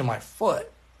gash in my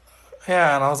foot.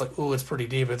 Yeah, and I was like, ooh, it's pretty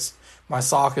deep. It's my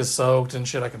sock is soaked and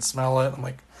shit. I can smell it. I'm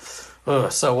like,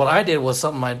 ugh. So what I did was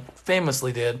something I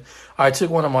famously did. I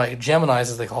took one of my Geminis,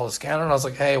 as they call the scanner, and I was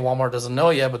like, hey, Walmart doesn't know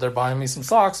yet, but they're buying me some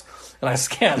socks. And I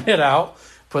scanned it out,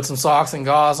 put some socks and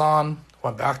gauze on,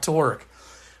 went back to work.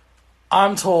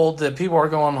 I'm told that people are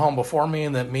going home before me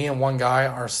and that me and one guy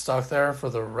are stuck there for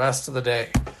the rest of the day.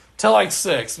 Till like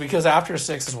 6, because after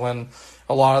 6 is when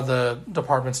a lot of the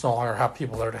departments no longer have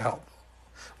people there to help.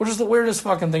 Which is the weirdest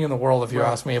fucking thing in the world, if you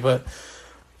ask me. But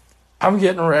I'm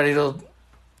getting ready to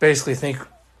basically think,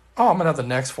 oh, I'm going to have the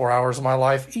next 4 hours of my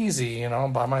life easy, you know,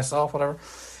 by myself, whatever.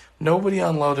 Nobody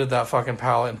unloaded that fucking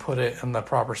pallet and put it in the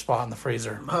proper spot in the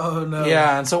freezer. Oh, no.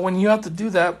 Yeah, and so when you have to do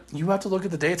that, you have to look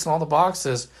at the dates on all the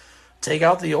boxes, take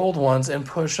out the old ones and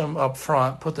push them up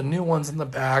front, put the new ones in the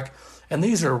back. And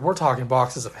we're talking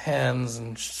boxes of hens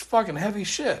and just fucking heavy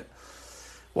shit.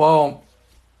 Well,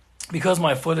 because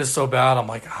my foot is so bad, I'm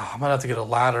like, oh, I'm going to have to get a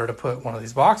ladder to put one of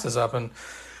these boxes up. And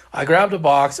I grabbed a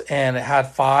box, and it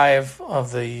had 5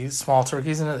 of the small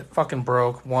turkeys in it. It fucking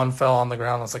broke. One fell on the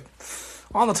ground. I was like,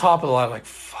 on the top of the ladder, like,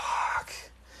 fuck.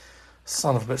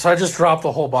 Son of a bitch. So I just dropped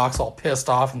the whole box all pissed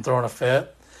off and throwing a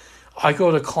fit. I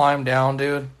go to climb down,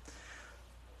 dude.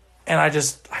 And I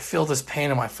feel this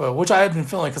pain in my foot, which I had been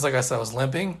feeling because, like I said, I was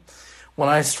limping. When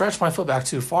I stretched my foot back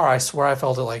too far, I swear I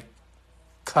felt it, like,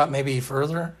 cut maybe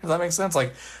further, if that makes sense.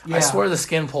 Like, yeah. I swear the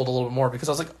skin pulled a little bit more because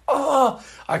I was like, oh,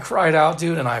 I cried out,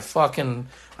 dude, and I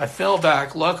fell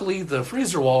back. Luckily, the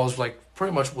freezer wall was, like,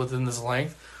 pretty much within this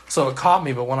length, so it caught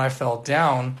me, but when I fell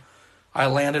down, I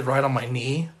landed right on my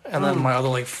knee, and then my other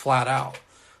leg flat out.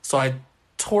 So I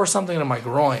tore something in my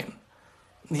groin.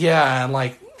 Yeah, and,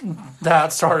 like,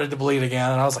 that started to bleed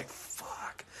again, and I was like,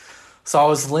 fuck. So I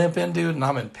was limping, dude, and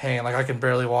I'm in pain. Like, I can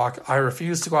barely walk. I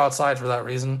refused to go outside for that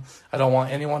reason. I don't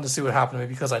want anyone to see what happened to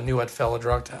me because I knew I'd fail a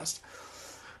drug test.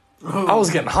 I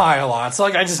was getting high a lot. So,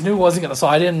 like, I just knew it wasn't going to... So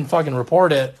I didn't fucking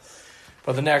report it.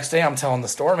 But the next day, I'm telling the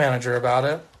store manager about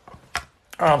it.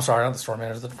 Oh, I'm sorry, not the store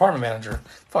manager. The department manager.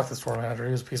 Fuck the store manager.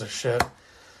 He was a piece of shit.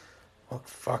 Well,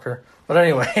 fucker. But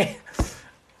anyway,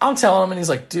 I'm telling him, and he's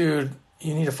like, dude...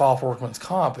 You need to file for workman's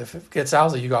comp. If it gets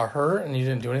out that you got hurt and you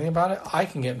didn't do anything about it, I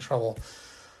can get in trouble.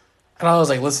 And I was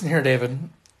like, listen here, David,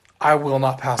 I will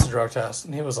not pass a drug test.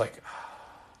 And he was like,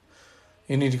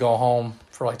 you need to go home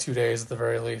for like 2 days at the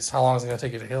very least. How long is it going to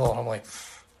take you to heal? And I'm like,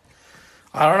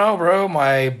 I don't know, bro.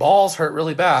 My balls hurt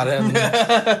really bad and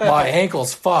my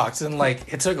ankle's fucked. And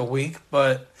like, it took a week,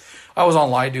 but I was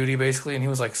on light duty basically. And he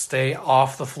was like, stay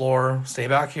off the floor, stay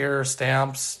back here,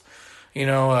 stamps. You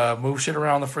know, move shit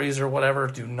around the freezer, whatever.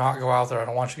 Do not go out there. I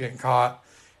don't want you getting caught.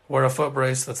 Wear a foot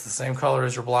brace that's the same color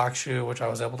as your black shoe, which I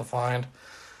was able to find.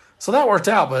 So that worked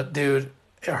out, but dude,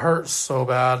 it hurt so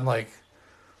bad. Like,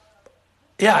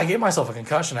 yeah, I gave myself a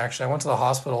concussion, actually. I went to the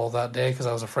hospital that day because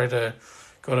I was afraid to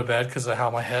go to bed because of how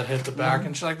my head hit the back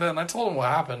and shit like that. And I told them what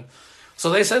happened. So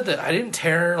they said that I didn't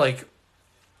tear, like,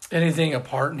 anything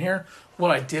apart in here.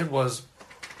 What I did was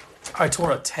I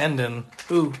tore a tendon,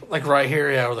 like right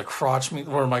here, yeah, where the crotch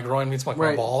where my groin meets my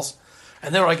balls.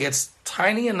 And they were like, it's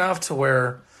tiny enough to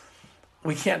where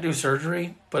we can't do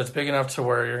surgery, but it's big enough to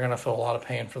where you're going to feel a lot of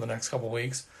pain for the next couple of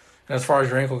weeks. And as far as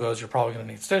your ankle goes, you're probably going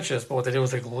to need stitches. But what they did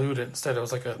was they glued it instead. It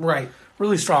was like a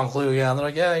really strong glue, yeah. And they're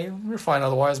like, yeah, you're fine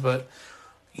otherwise, but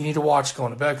you need to watch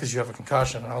going to bed because you have a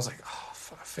concussion. And I was like, oh,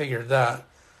 I figured that.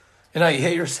 You know, you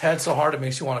hit your head so hard it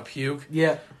makes you want to puke.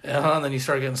 Yeah. And then you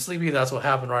start getting sleepy. That's what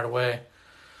happened right away.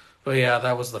 But yeah,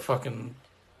 that was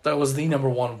the number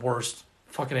one worst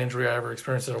fucking injury I ever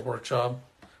experienced at a work job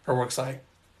or work site.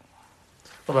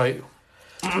 What about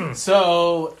you?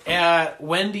 So at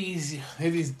Wendy's, they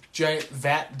have these giant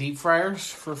vat deep fryers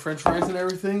for French fries and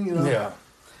everything, you know? Yeah.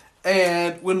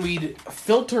 And when we'd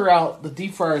filter out the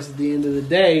deep fryers at the end of the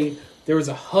day, there was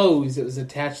a hose that was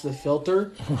attached to the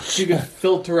filter. So you could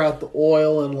filter out the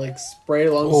oil and like spray it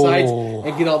along the sides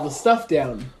and get all the stuff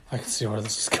down. I can see where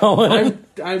this is going.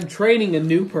 I'm training a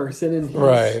new person and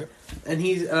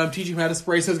I'm teaching him how to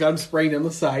spray, so I'm spraying down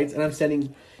the sides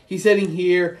and he's sitting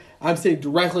here, I'm sitting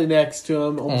directly next to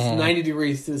him, almost 90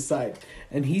 degrees to the side.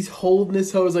 And he's holding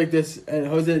this hose like this and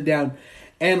hosing it down.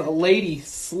 And a lady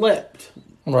slipped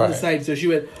on the side, so she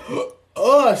went,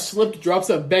 slipped,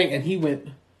 drops up, bang, and he went,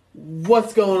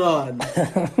 what's going on?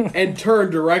 And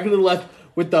turned directly to the left,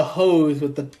 with the hose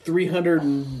with the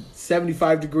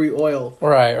 375-degree oil.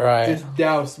 Right. Just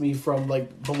doused me from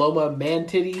like below my man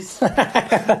titties,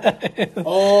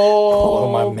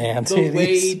 all Below my man the titties.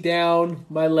 way down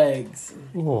my legs,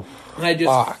 Ooh, and I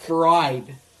just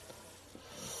fried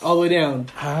all the way down.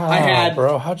 I had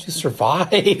bro, how'd you survive?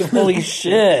 Holy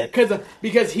shit!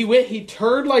 because he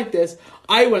turned like this.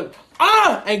 I went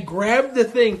and grabbed the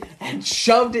thing and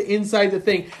shoved it inside the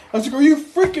thing. I was like, "Are you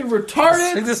freaking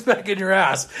retarded?" Stick this back in your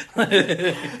ass. When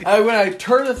I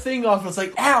turned the thing off, I was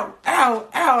like, "Ow, ow,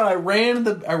 ow!" And I ran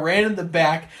in the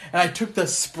back, and I took the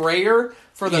sprayer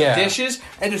for the dishes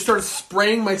and just started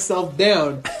spraying myself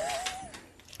down.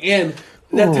 And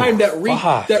that time that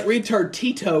retard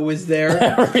Tito was there.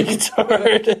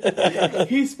 Retard.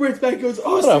 He sprints back and goes,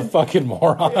 "Austin." What a fucking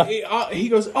moron. He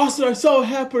goes, "Austin, I saw what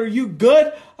happened. Are you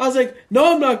good?" I was like,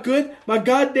 "No, I'm not good. My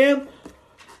goddamn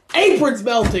apron's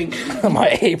melting."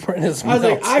 My apron is melting.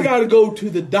 I was like, "I gotta go to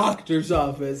the doctor's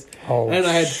office." And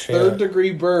I had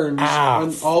third-degree burns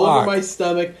all over my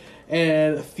stomach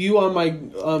and a few on my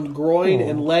groin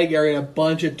and leg area, and a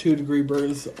bunch of 2-degree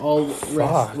burns all the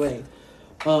rest of the way.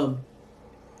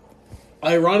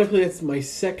 Ironically, that's my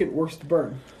second worst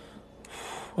burn.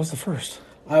 What's the first?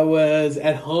 I was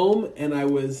at home and I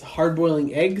was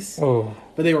hard-boiling eggs, but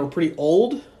they were pretty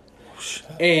old.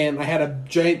 And I had a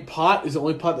giant pot. It was the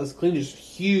only pot that was clean, just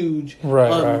huge,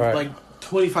 right. like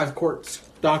 25-quart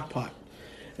stock pot.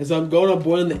 And so I'm going up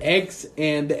boiling the eggs,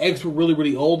 and the eggs were really,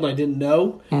 really old, and I didn't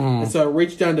know. And so I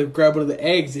reached down to grab one of the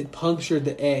eggs. It punctured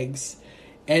the eggs.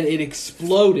 And it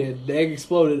exploded. The egg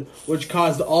exploded, which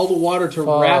caused all the water to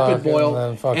rapid boil.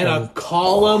 And a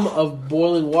column of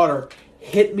boiling water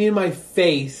hit me in my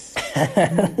face.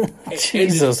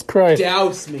 Jesus Christ.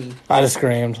 Doused me. I just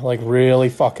screamed, like, really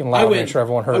fucking loud. Make sure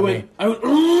everyone heard me. I went,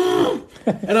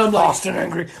 and I'm like, Austin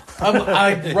angry. I'm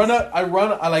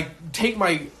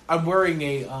wearing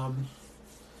a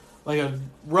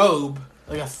robe,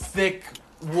 like a thick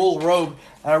wool robe,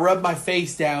 and I rub my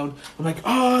face down. I'm like,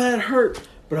 "Oh, that hurt."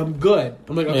 But I'm good.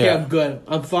 I'm like, okay, I'm good.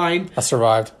 I'm fine. I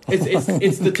survived.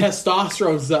 It's the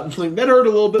testosterone's up. I'm like, that hurt a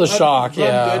little bit. The shock,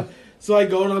 I'm good. So I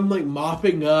go and I'm like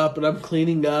mopping up and I'm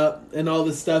cleaning up and all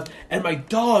this stuff. And my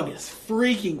dog is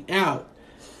freaking out.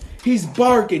 He's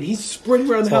barking. He's sprinting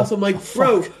around the house. I'm like,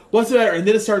 bro, what's the matter? And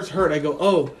then it starts to hurt. I go,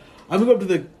 I'm going to go up to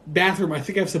the bathroom. I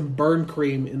think I have some burn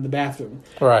cream in the bathroom.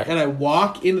 Right. And I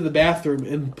walk into the bathroom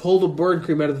and pull the burn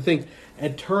cream out of the thing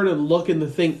and turn and look in the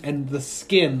thing, and the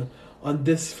skin on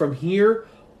this from here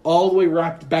all the way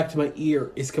wrapped back to my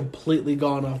ear is completely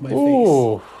gone off my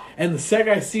face. And the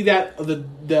second I see that, the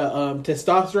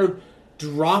testosterone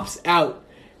drops out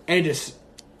and just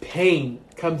pain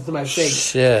comes to my face.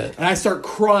 Shit. And I start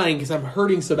crying because I'm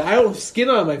hurting so bad. I don't have skin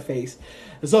on my face.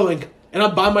 And so I'm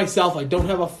by myself. I don't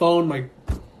have a phone. My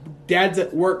dad's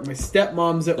at work. My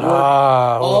stepmom's at work.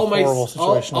 All my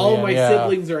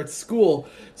siblings are at school.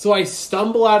 So I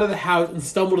stumble out of the house and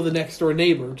stumble to the next door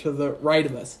neighbor to the right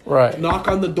of us. Right. Knock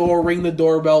on the door, ring the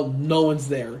doorbell. No one's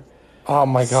there. Oh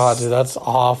my god, dude, that's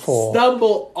awful.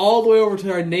 Stumble all the way over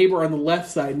to our neighbor on the left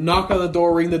side. Knock on the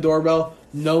door, ring the doorbell.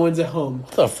 No one's at home.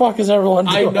 What the fuck is everyone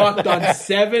doing? I knocked on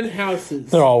 7 houses.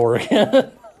 They're all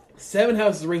working. 7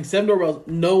 houses, ring 7 doorbells.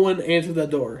 No one answered the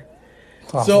door.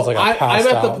 Oh, so like I'm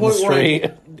at the point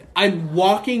where I'm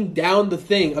walking down the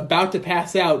thing, about to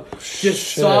pass out,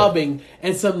 just sobbing,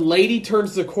 and some lady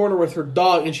turns the corner with her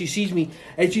dog, and she sees me,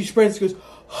 and she sprints and goes,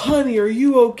 "Honey, are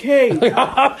you okay?"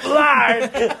 I'm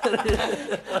blind.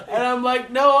 And I'm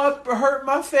like, "No, I hurt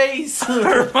my face."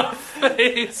 And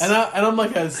I'm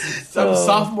like I'm a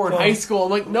sophomore in high school.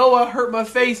 I'm like, "No, I hurt my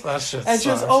face." That shit and she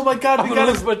goes, "Oh my god, we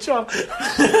gotta lose my job."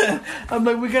 I'm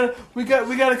like, we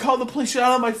gotta call the police. She's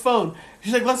out on my phone.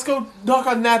 She's like, "Let's go knock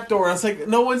on that door." And I was like,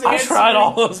 "No one's answering." I tried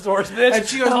all those doors, bitch. And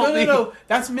she goes, "No,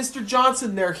 that's Mr.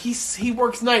 Johnson there. He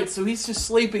works nights, so he's just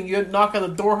sleeping. You didn't knock on the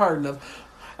door hard enough."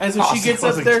 And so she gets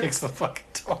up there. Kicks the fucking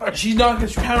door. She's knocking.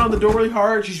 She's pounding on the door really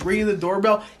hard. She's ringing the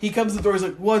doorbell. He comes to the door. He's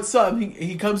like, "What's up?"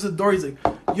 He comes to the door. He's like,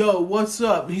 "Yo, what's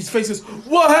up?" And his face goes,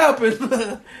 "What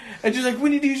happened?" And she's like, "We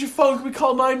need to use your phone. Can we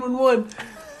call 911?"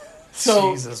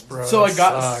 So, Jesus, bro. So I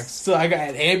got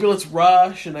an ambulance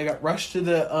rush, and I got rushed to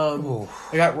the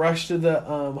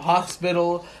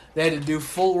hospital. They had to do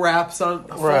full wrap on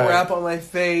my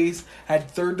face. Had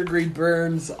 3rd-degree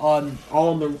burns all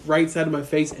on the right side of my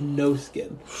face and no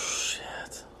skin.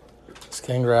 Shit.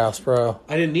 Skin grafts, bro.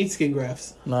 I didn't need skin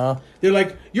grafts. No. They're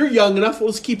like, "You're young enough.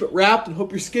 We'll just keep it wrapped and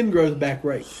hope your skin grows back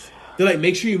right." They're like,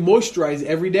 "Make sure you moisturize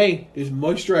every day. Just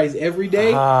moisturize every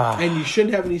day, and you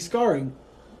shouldn't have any scarring."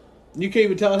 You can't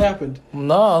even tell it happened.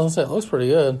 No, I was gonna say it looks pretty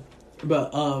good.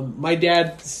 But my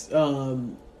dad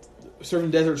served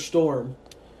in Desert Storm.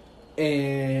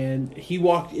 and he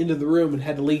walked into the room and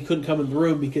had to leave, couldn't come in the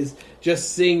room because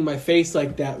just seeing my face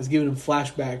like that was giving him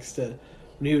flashbacks to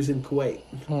when he was in Kuwait.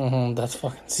 Mm-hmm, that's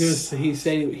fucking. He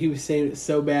was saying it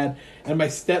so bad, and my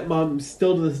stepmom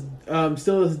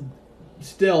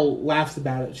still laughs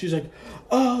about it. She's like,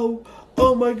 "Oh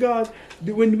my God!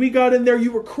 When we got in there,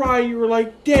 you were crying. You were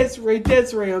like, Desiree,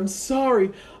 I'm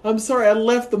sorry. I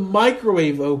left the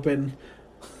microwave open."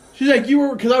 She's like, "You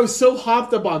were," because I was so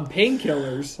hopped up on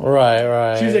painkillers.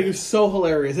 Right. She was like, "It was so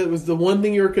hilarious. It was the one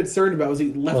thing you were concerned about was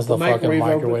you left the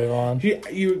microwave on.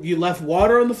 You left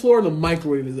water on the floor and the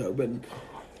microwave is open."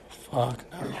 Fuck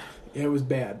no. Yeah, it was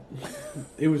bad.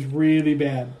 It was really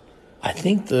bad. I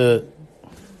think So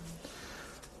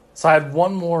I had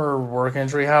one more work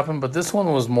injury happen, but this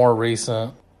one was more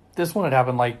recent. This one had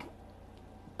happened like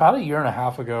about a year and a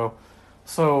half ago.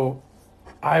 So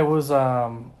I was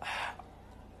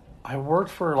I worked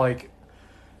for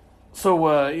it's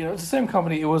the same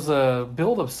company. It was a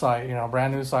build-up site, a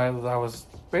brand new site that I was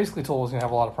basically told was going to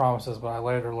have a lot of promises, but I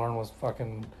later learned was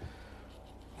fucking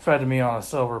fed to me on a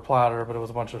silver platter, but it was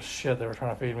a bunch of shit they were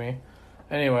trying to feed me.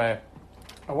 Anyway,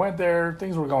 I went there.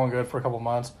 Things were going good for a couple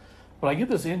months, but I get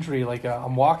this injury.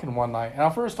 I'm walking one night,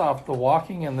 and first off, the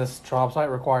walking in this job site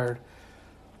required.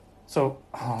 So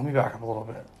let me back up a little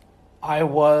bit. I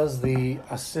was the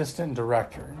assistant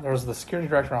director. There was the security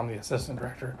director. I'm the assistant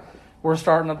director. We're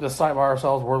starting up this site by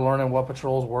ourselves. We're learning what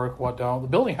patrols work, what don't. The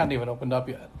building hadn't even opened up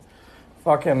yet.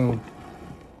 Fucking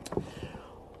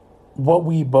what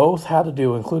we both had to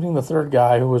do, including the third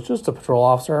guy who was just a patrol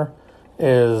officer,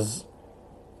 is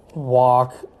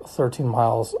walk 13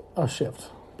 miles a shift,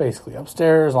 basically,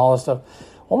 upstairs and all this stuff.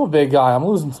 Well, I'm a big guy. I'm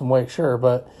losing some weight, sure,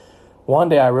 but one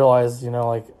day I realized,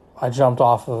 I jumped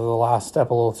off of the last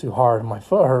step a little too hard and my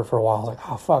foot hurt for a while. I was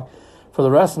like, oh, fuck. For the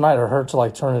rest of the night, it hurt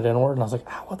to, turn it inward. And I was like,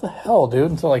 what the hell,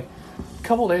 dude? Until, a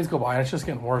couple of days go by, and it's just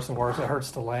getting worse and worse. It hurts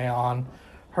to lay on.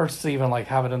 Hurts to even,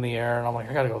 have it in the air. And I'm like,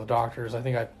 I got to go to the doctors. I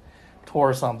think I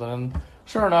tore something. And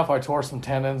sure enough, I tore some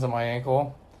tendons in my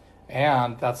ankle.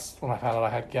 And that's when I found out I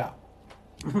had gout.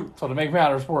 So to make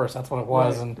matters worse, that's what it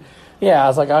was. Right. And, yeah, I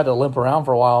was like, I had to limp around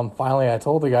for a while. And finally, I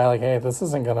told the guy, hey, this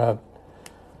isn't going to...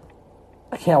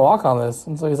 I can't walk on this.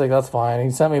 And so he's like, that's fine.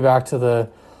 He sent me back to the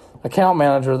account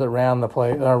manager that ran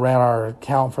our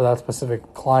account for that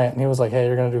specific client. And he was like, hey,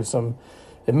 you're going to do some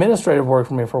administrative work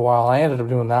for me for a while. I ended up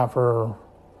doing that for a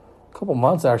couple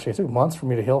months, actually. It took months for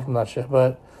me to heal from that shit.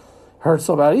 But it hurt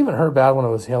so bad. It even hurt bad when it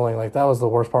was healing. That was the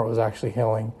worst part, was actually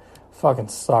healing. Fucking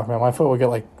sucked, man. My foot would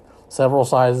get, several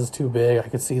sizes too big. I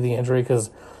could see the injury because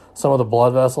some of the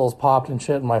blood vessels popped and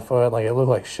shit in my foot. It looked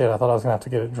like shit. I thought I was going to have to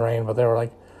get it drained. But they were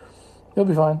like, you'll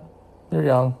be fine. You're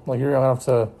young. You're young enough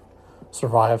to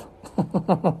survive.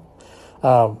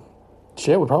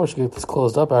 Shit, we probably should get this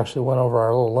closed up. Actually went over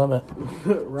our little limit.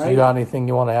 Right. So you got anything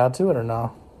you want to add to it or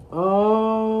no?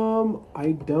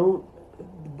 I don't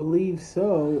believe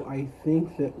so. I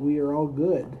think that we are all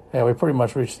good. Yeah, we pretty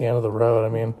much reached the end of the road. I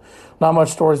mean, not much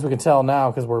stories we can tell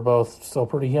now because we're both still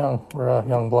pretty young. We're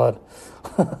young blood.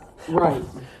 Right.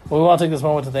 Well, we want to take this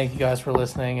moment to thank you guys for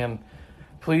listening, and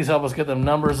please help us get them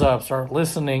numbers up. Start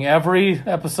listening every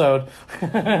episode.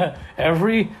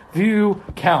 Every view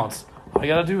counts. All you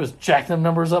got to do is jack them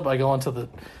numbers up by going to the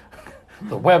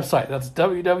website. That's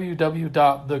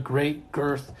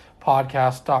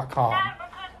www.thegreatgirthpodcast.com.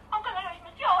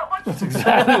 That's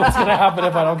exactly what's going to happen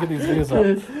if I don't get these views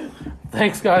up.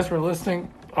 Thanks, guys, for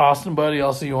listening. Austin, buddy,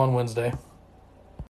 I'll see you on Wednesday.